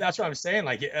that's what I'm saying.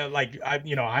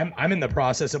 I'm in the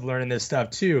process of learning this stuff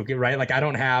too, right? Like, I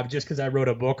don't have, just because I wrote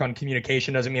a book on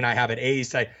communication doesn't mean I have it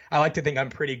aced. I like to think I'm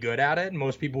pretty good at it, and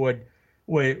most people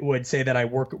would say that I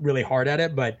work really hard at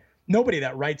it. But nobody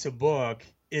that writes a book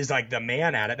is like the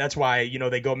man at it. That's why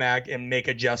they go back and make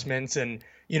adjustments, and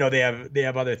they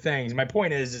have other things. My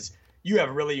point is you have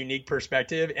a really unique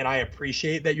perspective, and I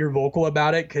appreciate that you're vocal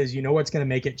about it, because what's going to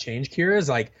make it change, Kira, is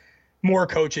like more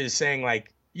coaches saying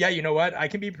like, yeah, you know what, I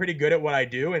can be pretty good at what I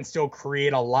do and still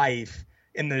create a life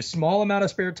in the small amount of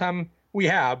spare time we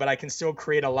have, but I can still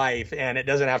create a life, and it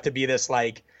doesn't have to be this,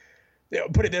 like,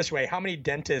 put it this way, how many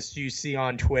dentists do you see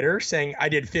on Twitter saying, I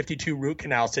did 52 root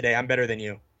canals today, I'm better than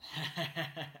you?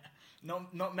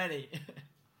 Not many.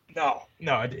 No,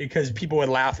 because people would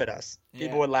laugh at us.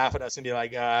 People would laugh at us and be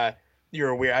like,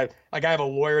 you're weird. I have a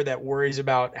lawyer that worries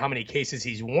about how many cases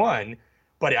he's won,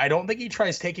 but I don't think he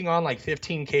tries taking on like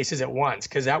 15 cases at once,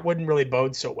 because that wouldn't really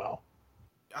bode so well.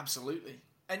 Absolutely.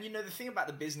 And the thing about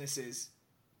the business is,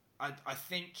 I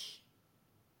think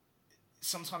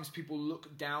sometimes people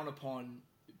look down upon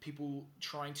people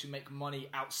trying to make money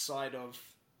outside of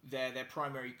their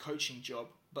primary coaching job.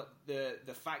 But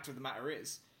the fact of the matter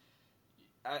is,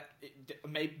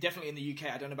 definitely in the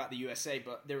UK, I don't know about the USA,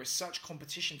 but there is such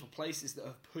competition for places that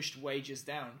have pushed wages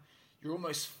down. You're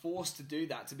almost forced to do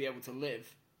that to be able to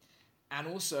live. And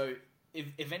also,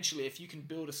 eventually, if you can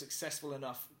build a successful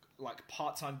enough like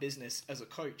part-time business as a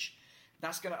coach,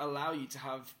 that's going to allow you to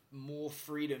have more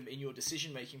freedom in your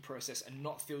decision-making process and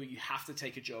not feel you have to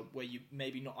take a job where you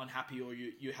maybe not unhappy, or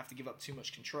you have to give up too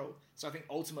much control. So I think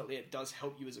ultimately it does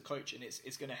help you as a coach, and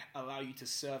it's going to allow you to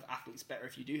serve athletes better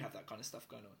if you do have that kind of stuff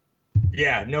going on.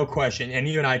 Yeah, no question. And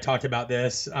you and I talked about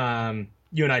this.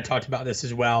 You and I talked about this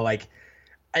as well. Like,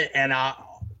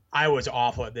 I was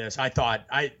awful at this. When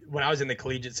I was in the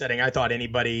collegiate setting, I thought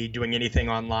anybody doing anything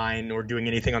online or doing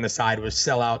anything on the side was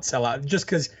sell out, just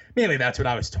because mainly that's what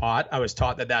I was taught. I was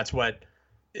taught that that's what,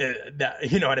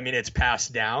 you know what I mean? It's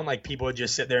passed down. Like, people would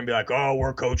just sit there and be like, oh,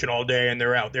 we're coaching all day and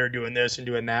they're out there doing this and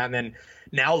doing that. And then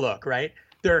now look, right?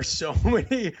 There are so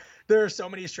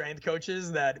many strength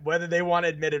coaches that, whether they want to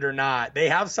admit it or not, they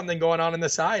have something going on the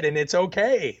side, and it's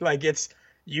okay. Like,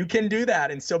 you can do that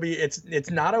and still be,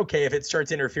 it's not okay if it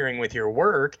starts interfering with your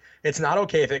work. It's not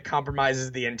okay if it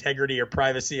compromises the integrity or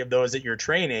privacy of those that you're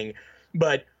training.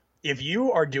 But if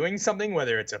you are doing something,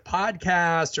 whether it's a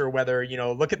podcast or whether,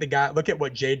 look at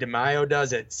what Jay DeMaio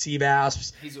does at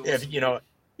CVASPS. He's awesome.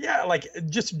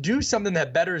 Just do something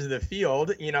that betters the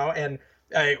field, and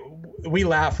we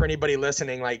laugh for anybody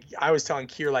listening. Like, I was telling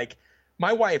Kier, like,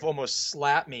 my wife almost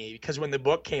slapped me because when the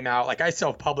book came out, like, I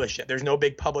self-published it. There's no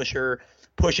big publisher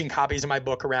pushing copies of my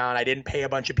book around. I didn't pay a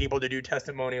bunch of people to do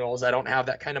testimonials. I don't have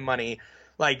that kind of money.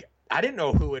 Like, I didn't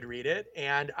know who would read it,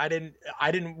 and I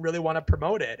didn't really want to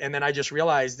promote it. And then I just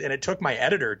realized, and it took my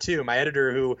editor too,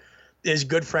 who is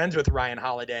good friends with Ryan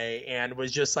Holiday and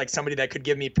was just like somebody that could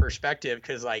give me perspective.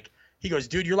 Cause like, he goes,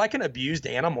 dude, you're like an abused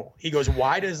animal. He goes,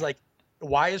 why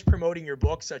is promoting your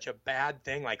book such a bad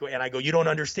thing? Like, and I go, you don't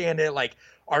understand it. Like,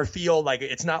 our field, like,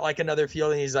 it's not like another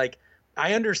field. And he's like,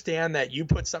 I understand that you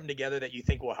put something together that you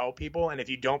think will help people, and if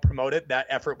you don't promote it, that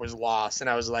effort was lost. And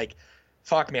I was like,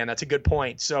 fuck, man, that's a good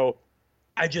point. So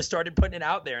I just started putting it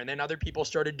out there, and then other people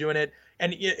started doing it.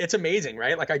 And it's amazing,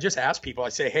 right? Like, I just ask people, I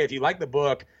say, hey, if you like the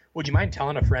book, would you mind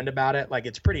telling a friend about it? Like,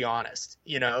 it's pretty honest,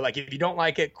 like, if you don't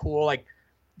like it, cool. Like,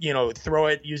 throw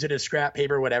it, use it as scrap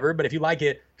paper, whatever. But if you like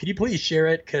it, could you please share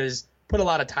it? Cause put a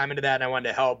lot of time into that, and I wanted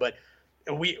to help, but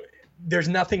there's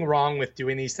nothing wrong with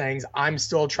doing these things. I'm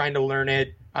still trying to learn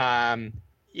it. I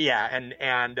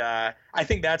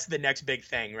think that's the next big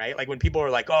thing, right? Like, when people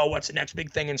are like, oh, what's the next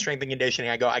big thing in strength and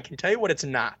conditioning? I go, I can tell you what it's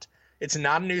not. It's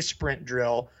not a new sprint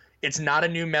drill. It's not a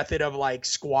new method of like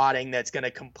squatting that's going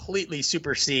to completely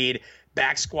supersede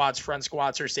back squats, front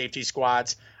squats, or safety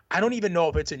squats. I don't even know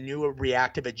if it's a new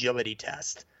reactive agility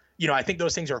test. I think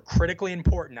those things are critically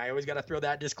important. I always got to throw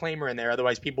that disclaimer in there.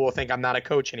 Otherwise, people will think I'm not a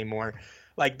coach anymore.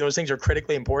 Like, those things are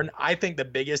critically important. I think the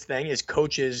biggest thing is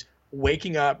coaches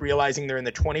waking up, realizing they're in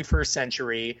the 21st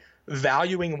century,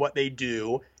 valuing what they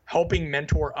do, helping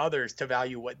mentor others to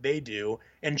value what they do,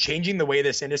 and changing the way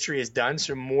this industry is done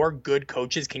so more good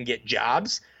coaches can get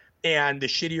jobs and the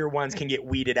shittier ones can get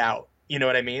weeded out. You know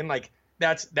what I mean? Like,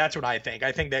 that's what I think.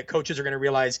 I think that coaches are going to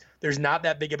realize there's not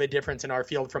that big of a difference in our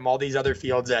field from all these other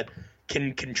fields that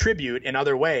can contribute in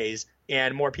other ways,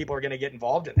 and more people are going to get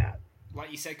involved in that. Like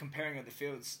you said, comparing other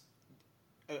fields,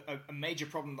 a major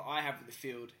problem that I have with the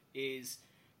field is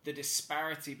the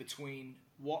disparity between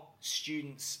what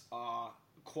students are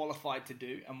qualified to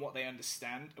do and what they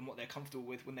understand and what they're comfortable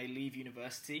with when they leave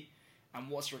university, and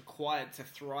what's required to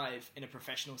thrive in a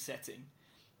professional setting.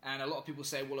 And a lot of people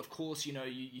say, well, of course,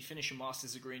 you finish your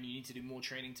master's degree and you need to do more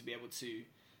training to be able to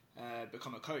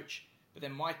become a coach. But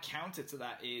then my counter to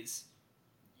that is,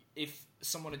 if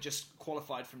someone had just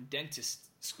qualified from dentist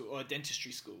school or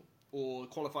dentistry school or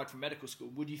qualified from medical school,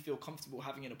 would you feel comfortable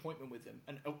having an appointment with them?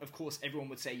 And of course, everyone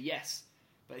would say yes.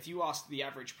 But if you ask the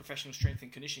average professional strength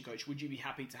and conditioning coach, would you be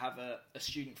happy to have a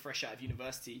student fresh out of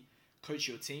university coach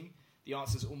your team? The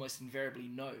answer is almost invariably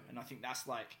no. And I think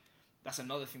that's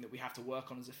another thing that we have to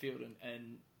work on as a field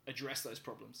and address those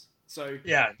problems. So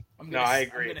yeah, I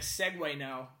agree. I'm going to segue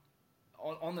now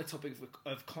on the topic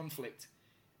of conflict.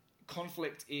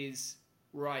 Conflict is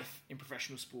rife in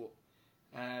professional sport.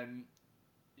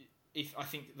 If I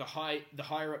think the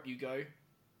higher up you go,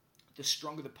 the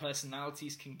stronger the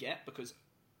personalities can get, because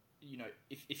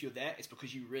if you're there, it's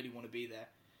because you really want to be there.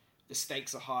 The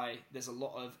stakes are high. There's a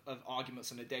lot of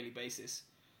arguments on a daily basis.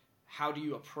 How do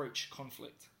you approach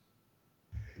conflict?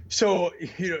 So,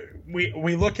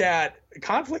 we look at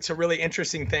conflict's a really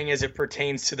interesting thing as it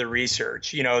pertains to the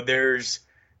research.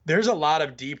 There's a lot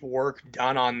of deep work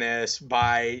done on this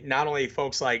by not only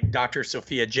folks like Dr.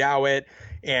 Sophia Jowett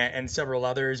and several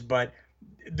others, but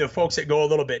the folks that go a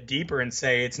little bit deeper and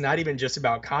say it's not even just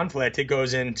about conflict. It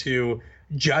goes into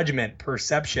judgment,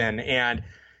 perception. And,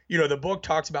 the book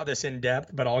talks about this in depth,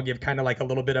 but I'll give kind of like a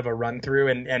little bit of a run through.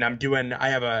 And I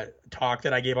have a talk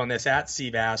that I gave on this at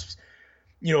CVASPS.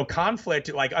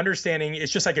 Conflict, like understanding,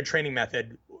 it's just like a training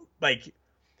method. Like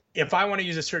if I want to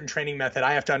use a certain training method,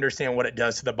 I have to understand what it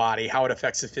does to the body, how it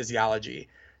affects the physiology.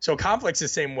 So conflict's the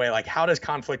same way. Like, how does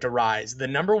conflict arise? The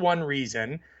number one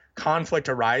reason conflict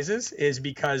arises is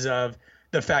because of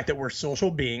the fact that we're social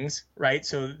beings, right?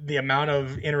 So the amount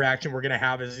of interaction we're going to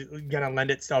have is going to lend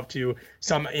itself to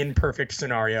some imperfect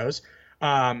scenarios.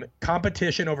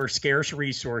 Competition over scarce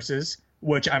resources,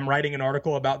 which I'm writing an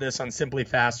article about this on Simply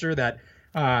Faster that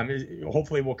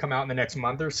hopefully will come out in the next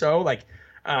month or so.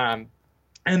 And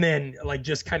then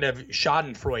just kind of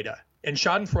Schadenfreude. And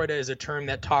Schadenfreude is a term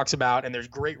that talks about, and there's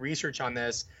great research on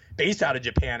this based out of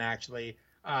Japan, actually.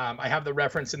 I have the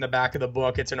reference in the back of the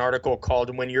book. It's an article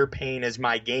called When Your Pain is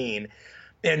My Gain.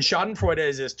 And Schadenfreude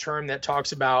is this term that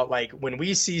talks about like when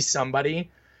we see somebody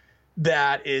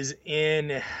that is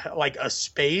in like a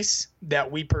space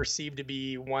that we perceive to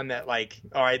be one that like,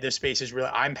 all right, this space is really,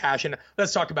 I'm passionate.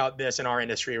 Let's talk about this in our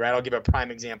industry, right? I'll give a prime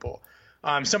example.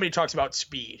 Somebody talks about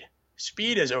speed.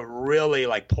 Speed is a really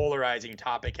like polarizing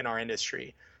topic in our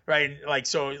industry, right? Like,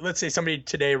 so let's say somebody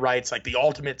today writes like the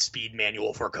ultimate speed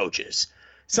manual for coaches.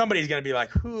 Somebody's going to be like,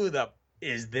 who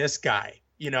is this guy?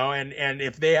 And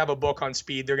if they have a book on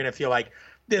speed, they're going to feel like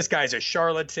this guy's a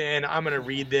charlatan. I'm going to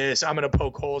read this. I'm going to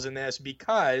poke holes in this,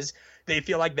 because they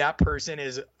feel like that person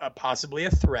is possibly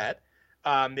a threat.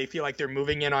 They feel like they're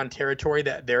moving in on territory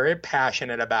that they're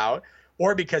passionate about,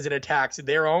 or because it attacks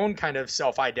their own kind of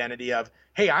self-identity of,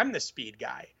 hey, I'm the speed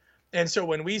guy. And so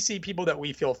when we see people that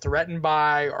we feel threatened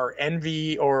by or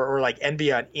envy or like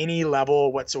envy on any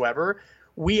level whatsoever,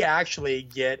 we actually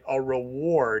get a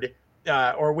reward,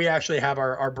 or we actually have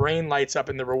our brain lights up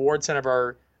in the reward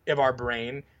center of our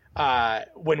brain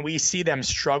when we see them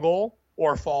struggle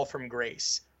or fall from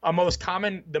grace.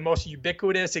 The most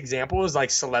ubiquitous example is like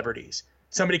celebrities.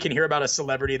 Somebody can hear about a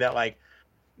celebrity that like,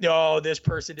 oh, this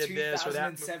person did this or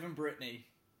that. 2007 Britney.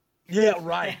 Yeah,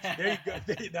 right. There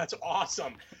you go. That's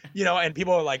awesome. And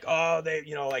people are like, oh, they,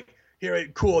 like, here,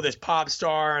 cool, this pop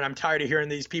star, and I'm tired of hearing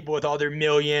these people with all their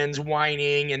millions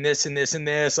whining and this and this and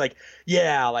this. Like,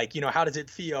 yeah, like, how does it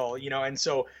feel?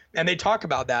 And they talk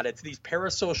about that. It's these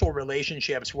parasocial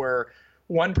relationships where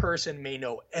one person may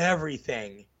know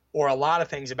everything or a lot of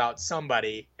things about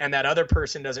somebody, and that other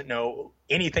person doesn't know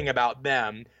anything about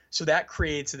them. So that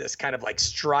creates this kind of like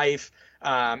strife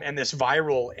and this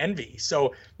viral envy.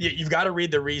 So you've got to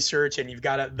read the research, and you've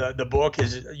got to, the book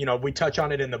is, we touch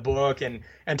on it in the book and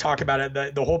talk about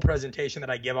it. The whole presentation that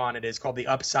I give on it is called The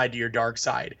Upside to Your Dark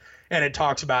Side. And it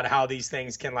talks about how these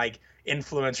things can like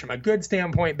influence from a good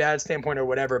standpoint, bad standpoint, or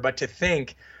whatever. But to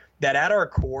think that at our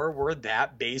core, we're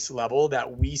that base level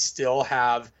that we still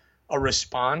have a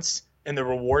response in the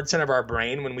reward center of our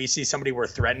brain when we see somebody we're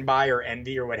threatened by or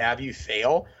envy or what have you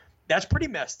fail, that's pretty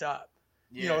messed up.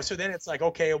 Yeah. So then it's like,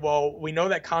 okay, well, we know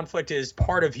that conflict is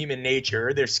part of human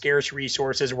nature. There's scarce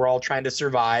resources. We're all trying to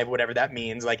survive, whatever that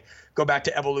means. Like, go back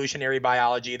to evolutionary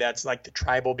biology. That's like the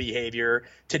tribal behavior.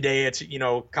 Today, it's,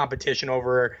 competition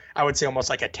over, I would say almost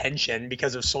like attention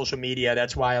because of social media.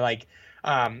 That's why like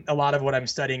A lot of what I'm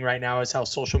studying right now is how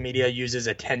social media uses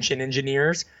attention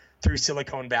engineers through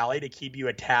Silicon Valley to keep you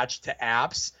attached to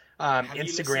apps. Have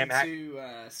Instagram. You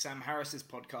listened to Sam Harris's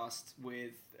podcast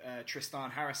with Tristan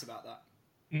Harris about that?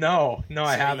 No,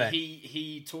 I haven't.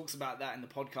 He talks about that in the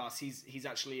podcast. He's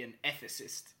actually an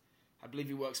ethicist. I believe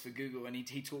he works for Google, and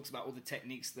he talks about all the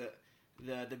techniques that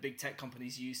the big tech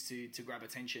companies use to grab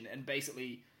attention, and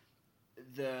basically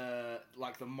the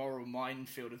moral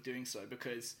minefield of doing so.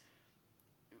 Because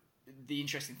the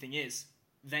interesting thing is,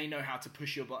 they know how to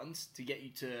push your buttons to get you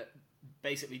to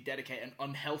basically dedicate an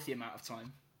unhealthy amount of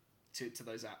time to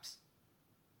those apps.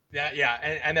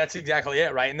 Yeah, and that's exactly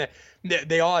it, right? And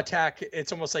they all attack.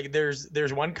 It's almost like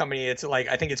there's one company. It's like,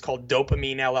 I think it's called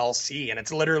Dopamine LLC, and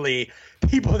it's literally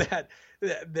people that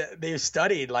they've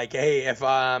studied. Like, hey,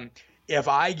 if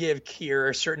I give Keir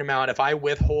a certain amount, if I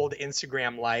withhold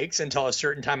Instagram likes until a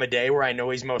certain time of day where I know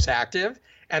he's most active,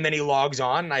 and then he logs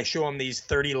on and I show him these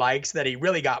 30 likes that he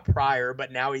really got prior,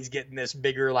 but now he's getting this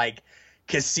bigger like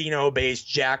casino-based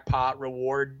jackpot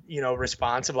reward,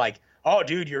 response of like, oh,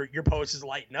 dude, your post is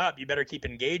lighting up. You better keep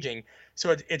engaging.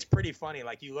 So it's pretty funny.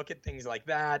 Like, you look at things like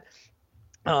that.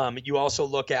 You also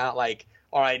look at like,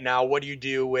 all right, now what do you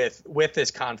do with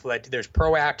this conflict? There's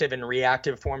proactive and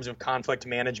reactive forms of conflict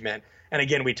management. And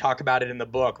again, we talk about it in the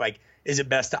book. Like, is it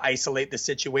best to isolate the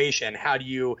situation? How do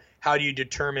you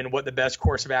determine what the best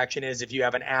course of action is if you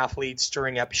have an athlete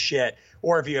stirring up shit,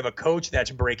 or if you have a coach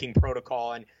that's breaking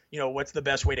protocol, and what's the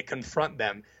best way to confront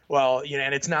them? Well,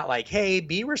 and it's not like, hey,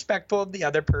 be respectful of the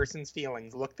other person's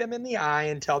feelings. Look them in the eye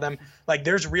and tell them, like,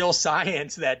 there's real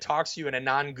science that talks to you in a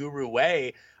non-guru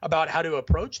way about how to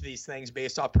approach these things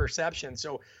based off perception.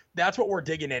 So that's what we're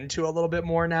digging into a little bit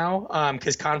more now,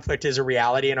 because conflict is a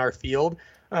reality in our field,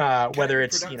 whether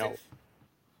it's,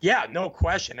 yeah, no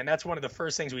question. And that's one of the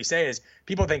first things we say is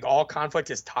people think all conflict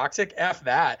is toxic. F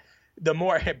that. The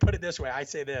more, put it this way, I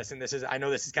say this, and I know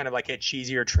this is kind of like a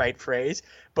cheesy or trite phrase,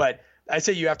 but I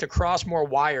say you have to cross more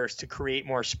wires to create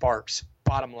more sparks,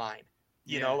 bottom line.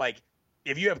 Like,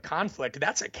 if you have conflict,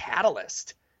 that's a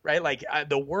catalyst, right? Like,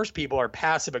 the worst people are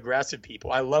passive aggressive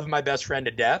people. I love my best friend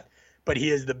to death, but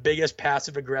he is the biggest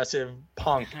passive aggressive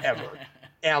punk ever.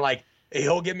 And like,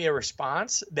 he'll give me a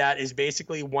response that is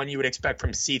basically one you would expect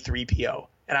from C-3PO.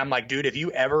 And I'm like, dude, if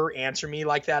you ever answer me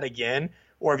like that again,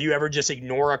 or if you ever just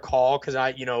ignore a call because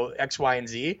X, Y, and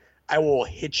Z, I will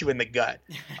hit you in the gut.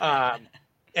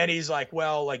 And he's like,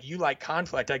 well, like, you like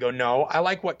conflict. I go, no, I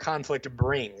like what conflict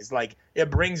brings. Like, it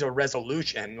brings a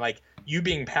resolution. Like, you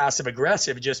being passive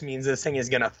aggressive just means this thing is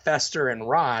going to fester and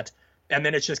rot, and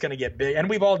then it's just going to get big. And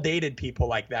we've all dated people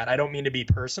like that. I don't mean to be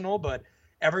personal, but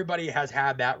everybody has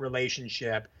had that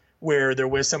relationship where there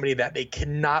was somebody that they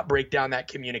cannot break down that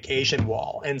communication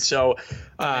wall. And so,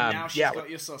 and now she's got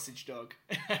your sausage dog.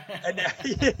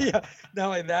 Yeah, not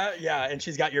only that, yeah. And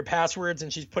she's got your passwords,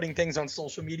 and she's putting things on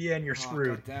social media, and you're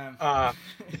screwed. But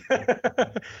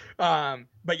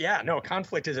yeah, no,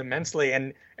 conflict is immensely.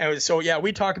 And so, yeah,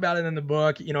 we talk about it in the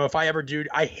book. If I ever do,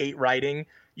 I hate writing.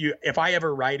 If I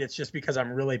ever write, it's just because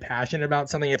I'm really passionate about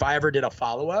something. If I ever did a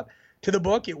follow-up to the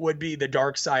book, it would be the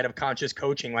dark side of conscious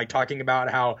coaching, like talking about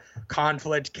how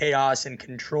conflict, chaos, and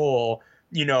control,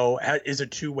 is a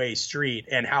two-way street,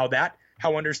 and how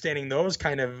understanding those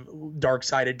kind of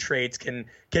dark-sided traits can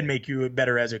make you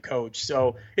better as a coach.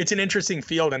 So it's an interesting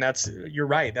field, and you're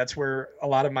right. That's where a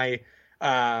lot of my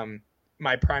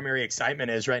my primary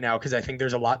excitement is right now, because I think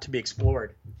there's a lot to be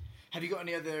explored. Have you got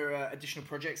any other additional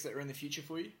projects that are in the future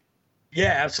for you?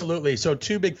 Yeah, absolutely. So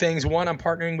two big things. One, I'm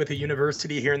partnering with a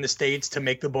university here in the States to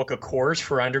make the book a course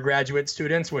for undergraduate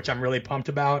students, which I'm really pumped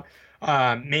about,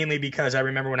 mainly because I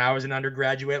remember when I was an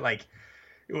undergraduate, like,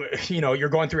 you're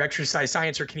going through exercise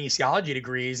science or kinesiology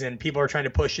degrees, and people are trying to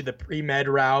push you the pre-med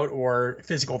route or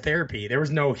physical therapy. There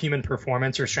was no human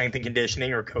performance or strength and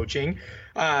conditioning or coaching.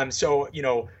 So,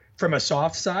 from a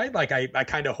soft side, like, I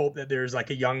kind of hope that there's like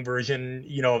a young version,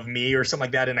 of me or something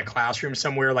like that in a classroom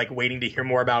somewhere, like waiting to hear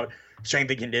more about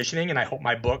strength and conditioning. And I hope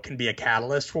my book can be a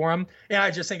catalyst for them. And I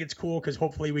just think it's cool because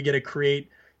hopefully we get to create,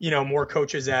 more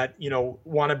coaches that,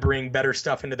 want to bring better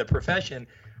stuff into the profession.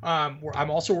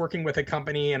 I'm also working with a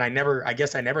company, and I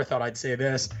guess I never thought I'd say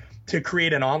this, to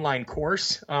create an online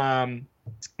course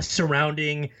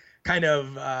surrounding kind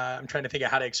of, I'm trying to think of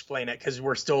how to explain it, because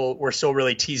we're still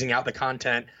really teasing out the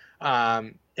content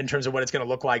in terms of what it's going to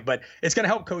look like, but it's going to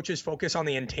help coaches focus on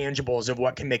the intangibles of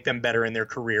what can make them better in their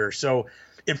career. So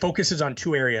it focuses on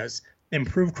two areas: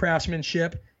 improve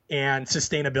craftsmanship and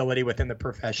sustainability within the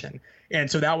profession. And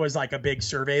so that was like a big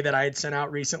survey that I had sent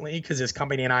out recently, because this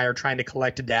company and I are trying to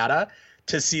collect data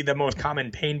to see the most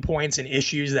common pain points and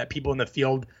issues that people in the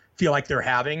field feel like they're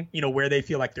having, where they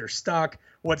feel like they're stuck,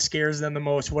 what scares them the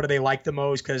most, what do they like the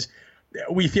most. Because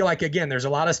we feel like, again, there's a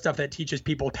lot of stuff that teaches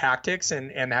people tactics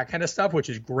and that kind of stuff, which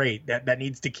is great. That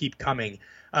needs to keep coming.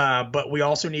 But we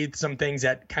also need some things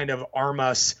that kind of arm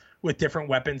us with different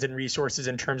weapons and resources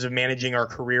in terms of managing our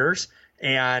careers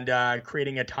and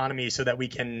creating autonomy so that we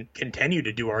can continue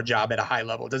to do our job at a high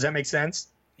level. Does that make sense?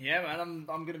 Yeah, man, I'm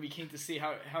going to be keen to see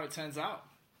how it turns out.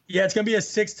 Yeah, it's going to be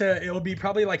it'll be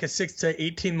probably like a 6 to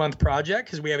 18 month project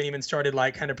because we haven't even started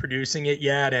like kind of producing it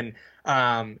yet. And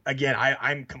again,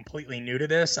 I'm completely new to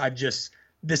this.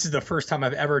 This is the first time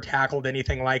I've ever tackled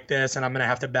anything like this, and I'm going to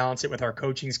have to balance it with our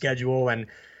coaching schedule and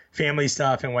family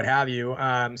stuff and what have you.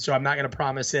 So I'm not going to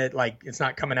promise it like it's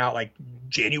not coming out like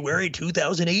January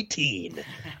 2018.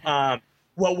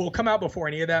 What will come out before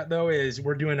any of that, though, is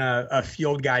we're doing a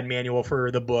field guide manual for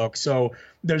the book. So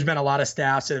there's been a lot of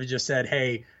staffs that have just said,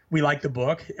 hey, we like the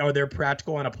book. Are there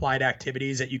practical and applied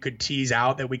activities that you could tease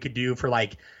out that we could do for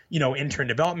like, intern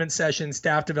development sessions,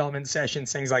 staff development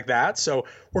sessions, things like that? So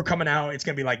we're coming out. It's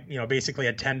going to be like, basically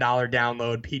a $10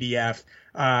 download PDF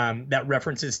that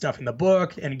references stuff in the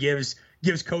book and gives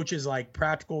coaches like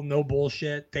practical, no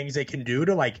bullshit things they can do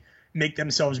to like make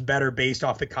themselves better based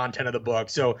off the content of the book.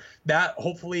 So that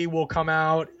hopefully will come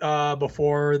out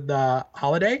before the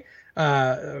holiday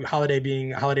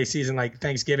being holiday season, like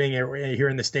Thanksgiving here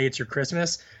in the States or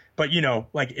Christmas. But,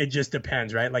 like it just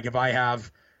depends, right? Like if I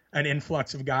have an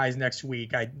influx of guys next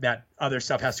week, that other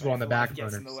stuff has to go on the back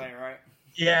burner. In the way, right?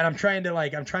 Yeah, and I'm trying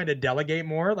to delegate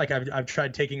more. Like I've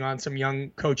tried taking on some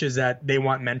young coaches that they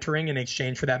want mentoring. In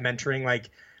exchange for that mentoring, like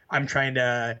I'm trying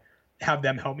to have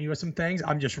them help me with some things.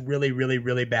 I'm just really, really,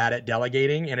 really bad at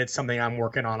delegating, and it's something I'm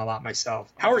working on a lot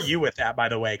myself. How are you with that, by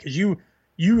the way? Because you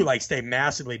like stay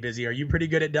massively busy. Are you pretty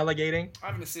good at delegating? I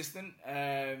have an assistant.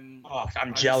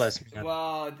 I'm jealous.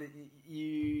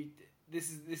 This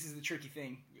is the tricky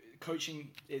thing. Coaching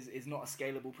is not a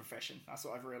scalable profession. That's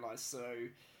what I've realized. So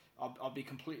I'll be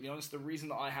completely honest. The reason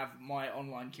that I have my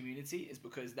online community is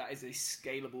because that is a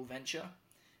scalable venture,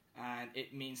 and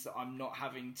it means that I'm not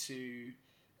having to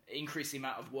increase the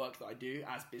amount of work that I do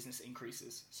as business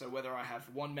increases. So whether I have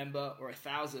 1 member or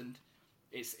 1,000,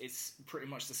 it's pretty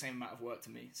much the same amount of work to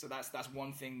me. So that's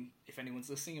one thing. If anyone's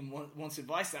listening and wants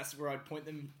advice, that's where I'd point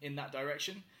them in that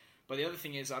direction. But the other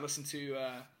thing is, I listened to.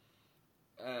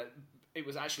 It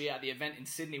was actually at the event in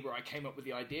Sydney where I came up with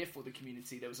the idea for the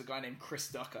community. There was a guy named Chris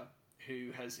Ducker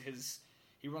who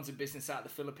he runs a business out of the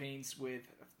Philippines with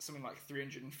something like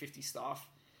 350 staff.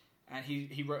 And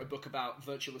he wrote a book about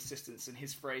virtual assistants, and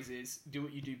his phrase is, do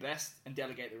what you do best and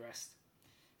delegate the rest.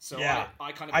 So yeah,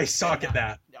 I suck at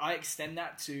that. I extend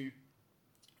that to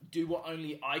do what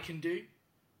only I can do,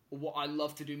 or what I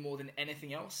love to do more than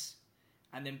anything else.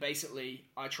 And then basically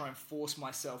I try and force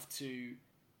myself to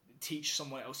teach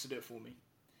someone else to do it for me.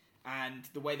 And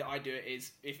the way that I do it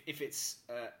is, if it's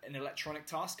an electronic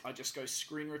task, I just go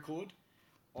screen record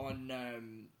on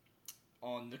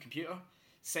the computer,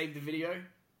 save the video,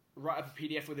 write up a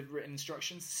PDF with the written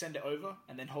instructions, send it over,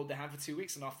 and then hold their hand for 2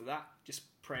 weeks. And after that, just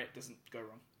pray it doesn't go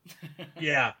wrong.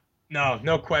 Yeah,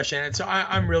 no question. And so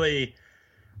I'm really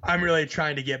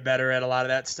trying to get better at a lot of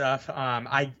that stuff.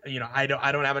 I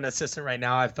don't have an assistant right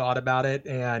now. I've thought about it,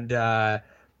 and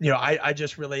I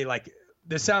just really like.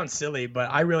 This sounds silly,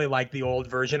 but I really like the old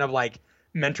version of like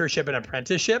mentorship and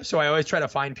apprenticeship. So I always try to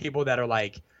find people that are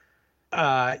like,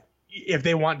 if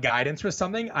they want guidance with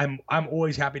something, I'm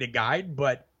always happy to guide.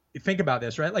 But think about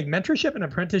this, right? Like mentorship and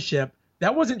apprenticeship,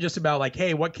 that wasn't just about like,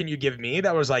 hey, what can you give me?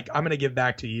 That was like, I'm going to give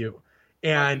back to you.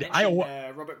 And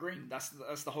Robert Greene, that's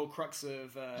the whole crux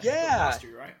of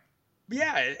mastery, right?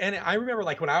 Yeah, and I remember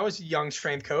like when I was a young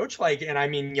strength coach, like, and I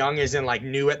mean young as in like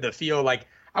new at the field, like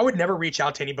I would never reach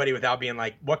out to anybody without being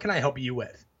like, what can I help you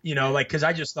with? Like, because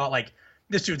I just thought like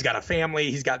this dude's got a family,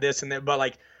 he's got this and that, but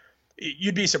like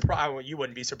you'd be surprised. Well, you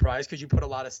wouldn't be surprised because you put a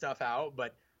lot of stuff out,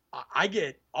 but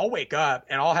I'll wake up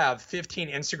and I'll have 15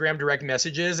 Instagram direct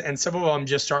messages, and some of them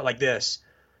just start like this: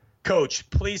 Coach,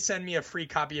 please send me a free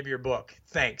copy of your book.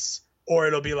 Thanks. Or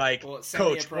it'll be like, send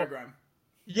Coach, me a program.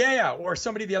 Yeah. Or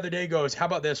somebody the other day goes, how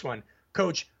about this one?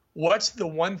 Coach, what's the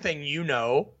one thing you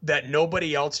know that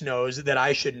nobody else knows that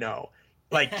I should know?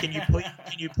 Like, can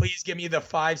you please give me the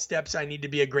 5 steps I need to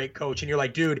be a great coach? And you're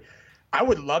like, dude, I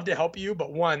would love to help you,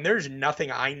 but one, there's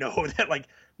nothing I know that like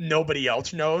nobody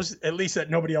else knows, at least that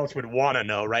nobody else would want to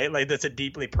know, right? Like that's a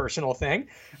deeply personal thing.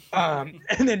 And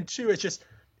then 2,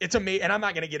 it's amazing. And I'm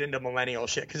not going to get into millennial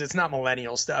shit because it's not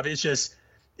millennial stuff.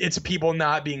 It's people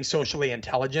not being socially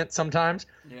intelligent sometimes.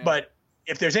 Yeah. But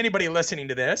if there's anybody listening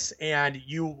to this and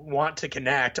you want to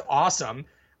connect, awesome.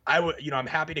 I'm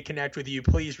happy to connect with you.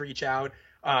 Please reach out.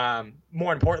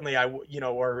 More importantly,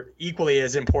 or equally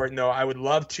as important though, I would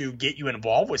love to get you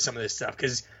involved with some of this stuff,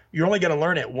 because you're only going to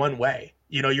learn it one way.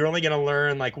 You're only going to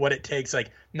learn like what it takes,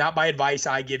 like not by advice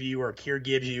I give you or Keir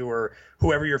gives you or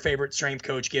whoever your favorite strength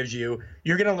coach gives you.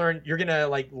 You're going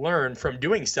to learn from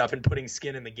doing stuff and putting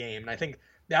skin in the game. And I think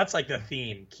that's like the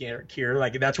theme, Keir.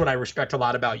 Like that's what I respect a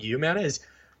lot about you, man, is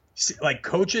like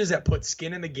coaches that put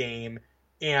skin in the game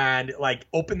and like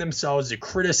open themselves to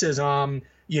criticism,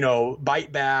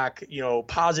 bite back,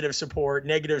 positive support,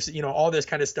 negatives, all this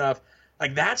kind of stuff.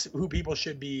 Like that's who people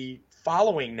should be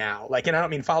following now. Like, and I don't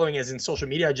mean following as in social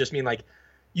media. I just mean like,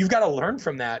 you've got to learn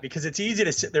from that, because it's easy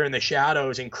to sit there in the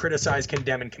shadows and criticize,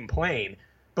 condemn, and complain.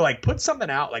 But like, put something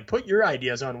out, like put your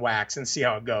ideas on wax and see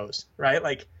how it goes. Right.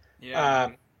 Like,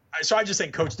 so I just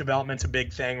think coach development's a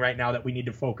big thing right now that we need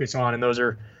to focus on.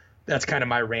 And that's kind of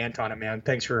my rant on it, man.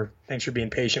 Thanks for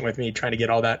being patient with me, trying to get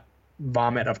all that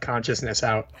vomit of consciousness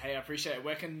out. Hey, I appreciate it.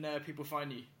 Where can people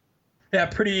find you? Yeah,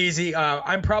 pretty easy.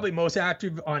 I'm probably most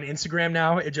active on Instagram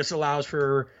now. It just allows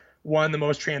for, one, the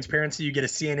most transparency. You get to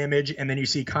see an image and then you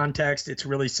see context. It's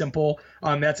really simple.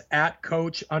 That's at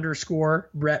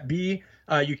 @coach_Brett B.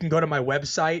 You can go to my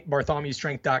website,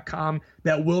 bartholomewstrength.com.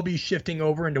 That will be shifting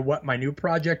over into what my new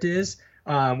project is,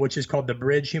 which is called the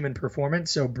Bridge Human Performance.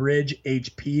 So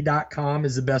bridgehp.com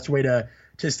is the best way to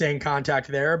stay in contact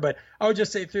there. But I would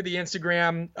just say through the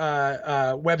Instagram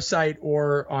website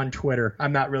or on Twitter.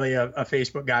 I'm not really a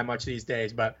Facebook guy much these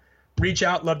days, but reach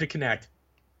out. Love to connect.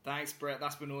 Thanks, Brett.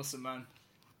 That's been awesome, man.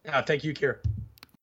 Thank you, Keir.